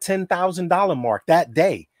hitting the $10,000 mark that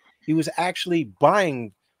day. He was actually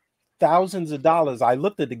buying thousands of dollars. I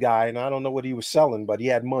looked at the guy and I don't know what he was selling, but he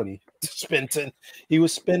had money to spend. He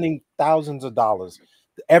was spending thousands of dollars.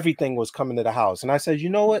 Everything was coming to the house. And I said, you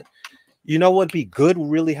know what be good,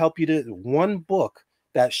 really help you to one book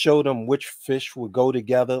that showed them which fish would go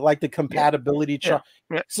together, like the compatibility chart.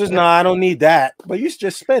 Says, no, I don't need that. But you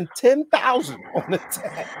just spend $10,000 on the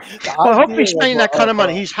tank. Well, I hope he's spending that kind of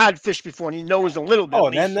money. He's had fish before and he knows a little bit. Oh,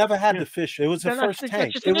 and never had the fish. It was the first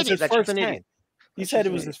tank. It was his first tank. He said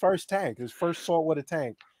it was his first tank, his first saltwater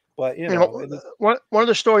tank. But one of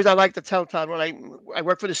the stories I like to tell, Todd, when I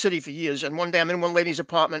worked for the city for years, and one day I'm in one lady's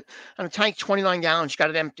apartment and the tank 29 gallons, she got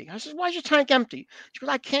it empty. I said, "Why is your tank empty?" She goes,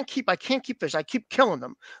 I can't keep fish. I keep killing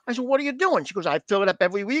them. I said, "What are you doing?" She goes, "I fill it up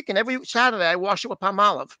every week, and every Saturday I wash it with palm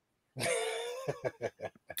olive."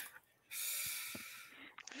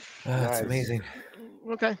 That's Nice. amazing.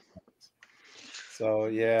 Okay. So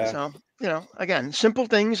yeah, So, you know, again, simple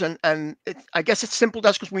things, and I guess it's simple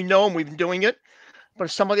just because we know and we've been doing it. But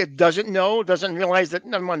if somebody that doesn't know, doesn't realize that,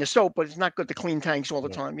 never mind the soap, but it's not good to clean tanks all the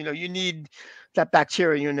time. You know, you need that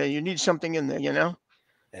bacteria in there. You need something in there, you know?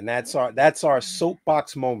 and that's our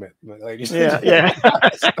soapbox moment. Like, Yeah, yeah.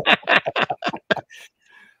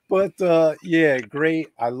 but yeah, great.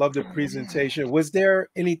 I love the presentation. Was there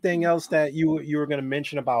anything else that you were going to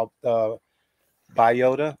mention about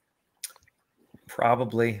biota?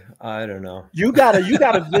 Probably. I don't know. You gotta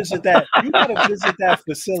visit that. You gotta visit that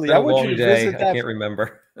facility. It's been I a want you long to day. visit I that. can't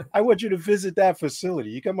remember. I want you to visit that facility.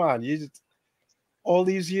 You come on. You just, all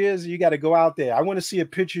these years, you got to go out there. I want to see a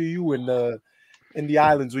picture of you in the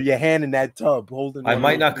islands with your hand in that tub holding. I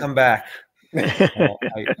might not come back.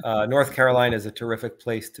 North Carolina is a terrific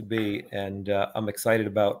place to be, and I'm excited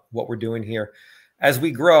about what we're doing here as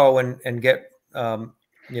we grow and get,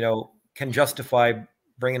 you know, can justify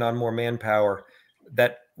bringing on more manpower.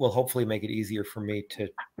 That will hopefully make it easier for me to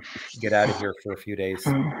get out of here for a few days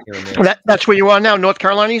here and there. That's where you are now, North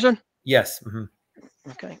Carolina, you said? Yes.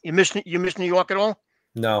 Mm-hmm. Okay. You miss New York at all?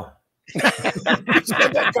 No. You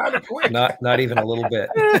said that kind of quick. Not even a little bit.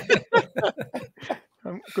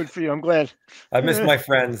 Good for you. I'm glad. I miss my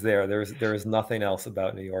friends there. There is nothing else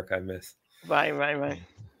about New York I miss. Right.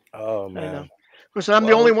 Oh man. Listen, I'm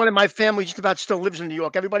the only one in my family just about still lives in New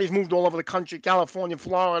York. Everybody's moved all over the country, California,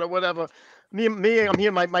 Florida, whatever. Me, I'm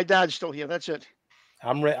here. My dad's still here. That's it.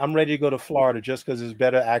 I'm ready to go to Florida just because there's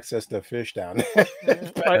better access to fish down there.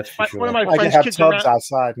 That's for sure. One of my I can friends' have kids tubs around.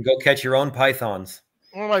 outside. Go catch your own pythons.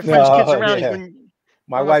 One of my friends' kids around. Yeah. When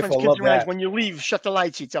My wife will love that. When you leave, shut the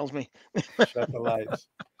lights. He tells me. Shut the lights.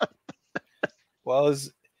 Well,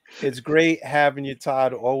 it's great having you,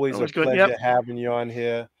 Todd. Always a pleasure having you on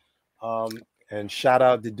here. And shout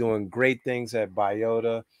out to doing great things at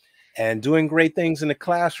Biota and doing great things in the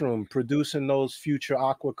classroom, producing those future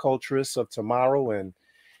aquaculturists of tomorrow.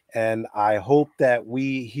 And I hope that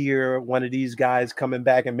we hear one of these guys coming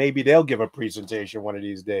back and maybe they'll give a presentation one of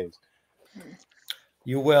these days.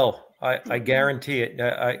 You will. I guarantee it.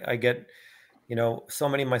 I get, you know, so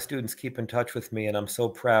many of my students keep in touch with me, and I'm so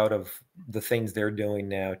proud of the things they're doing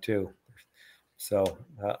now too. So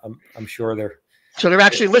I'm sure they're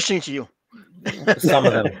actually listening to you. Some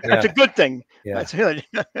of them. Yeah. That's a good thing. Yeah. That's good.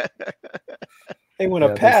 They want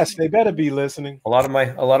to pass. They better be listening. A lot of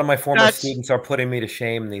my former students are putting me to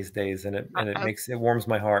shame these days, and it warms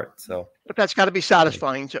my heart. So, but that's got to be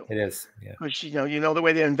satisfying too. It is, yeah. Because you know the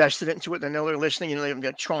way they invested into it. They know they're listening. You know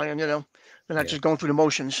they're trying. You know, they're not just going through the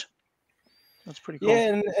motions. That's pretty cool.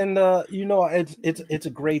 Yeah, and you know, it's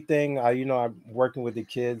a great thing. You know, I'm working with the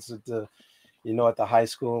kids at the high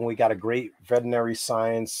school, and we got a great veterinary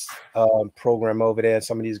science program over there.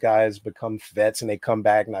 Some of these guys become vets and they come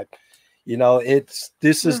back, and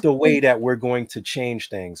this is the way that we're going to change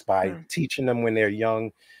things by teaching them when they're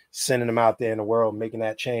young, sending them out there in the world, making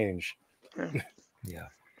that change. Yeah.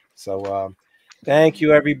 So thank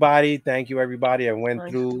you, everybody. Thank you, everybody. I went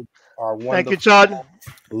through our wonderful. Thank you, Todd.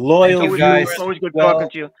 Loyal guys. Always good talking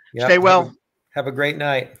to you. Yep. Stay well. Have a great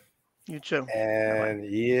night. You too. And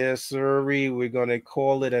yes, sir, we're going to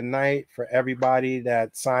call it a night for everybody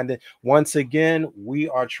that signed in. Once again, we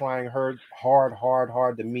are trying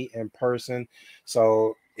hard to meet in person.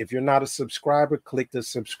 So if you're not a subscriber, click the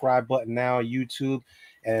subscribe button now, YouTube,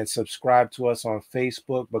 and subscribe to us on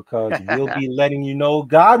Facebook, because we'll be letting you know,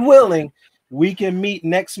 God willing, we can meet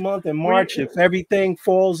next month in March if everything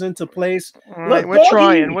falls into place. Look, we're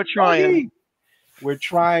trying. We're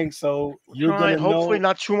trying, so you're going to know. Hopefully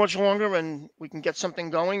not too much longer, and we can get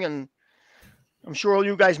something going. And I'm sure all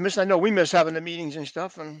you guys miss. I know we miss having the meetings and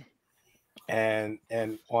stuff. And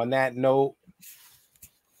on that note,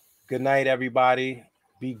 good night, everybody.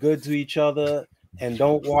 Be good to each other, and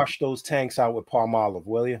don't wash those tanks out with palm olive,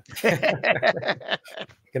 will you? Good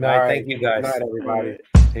night. Thank you, guys. Good night, everybody.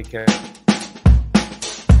 Take care.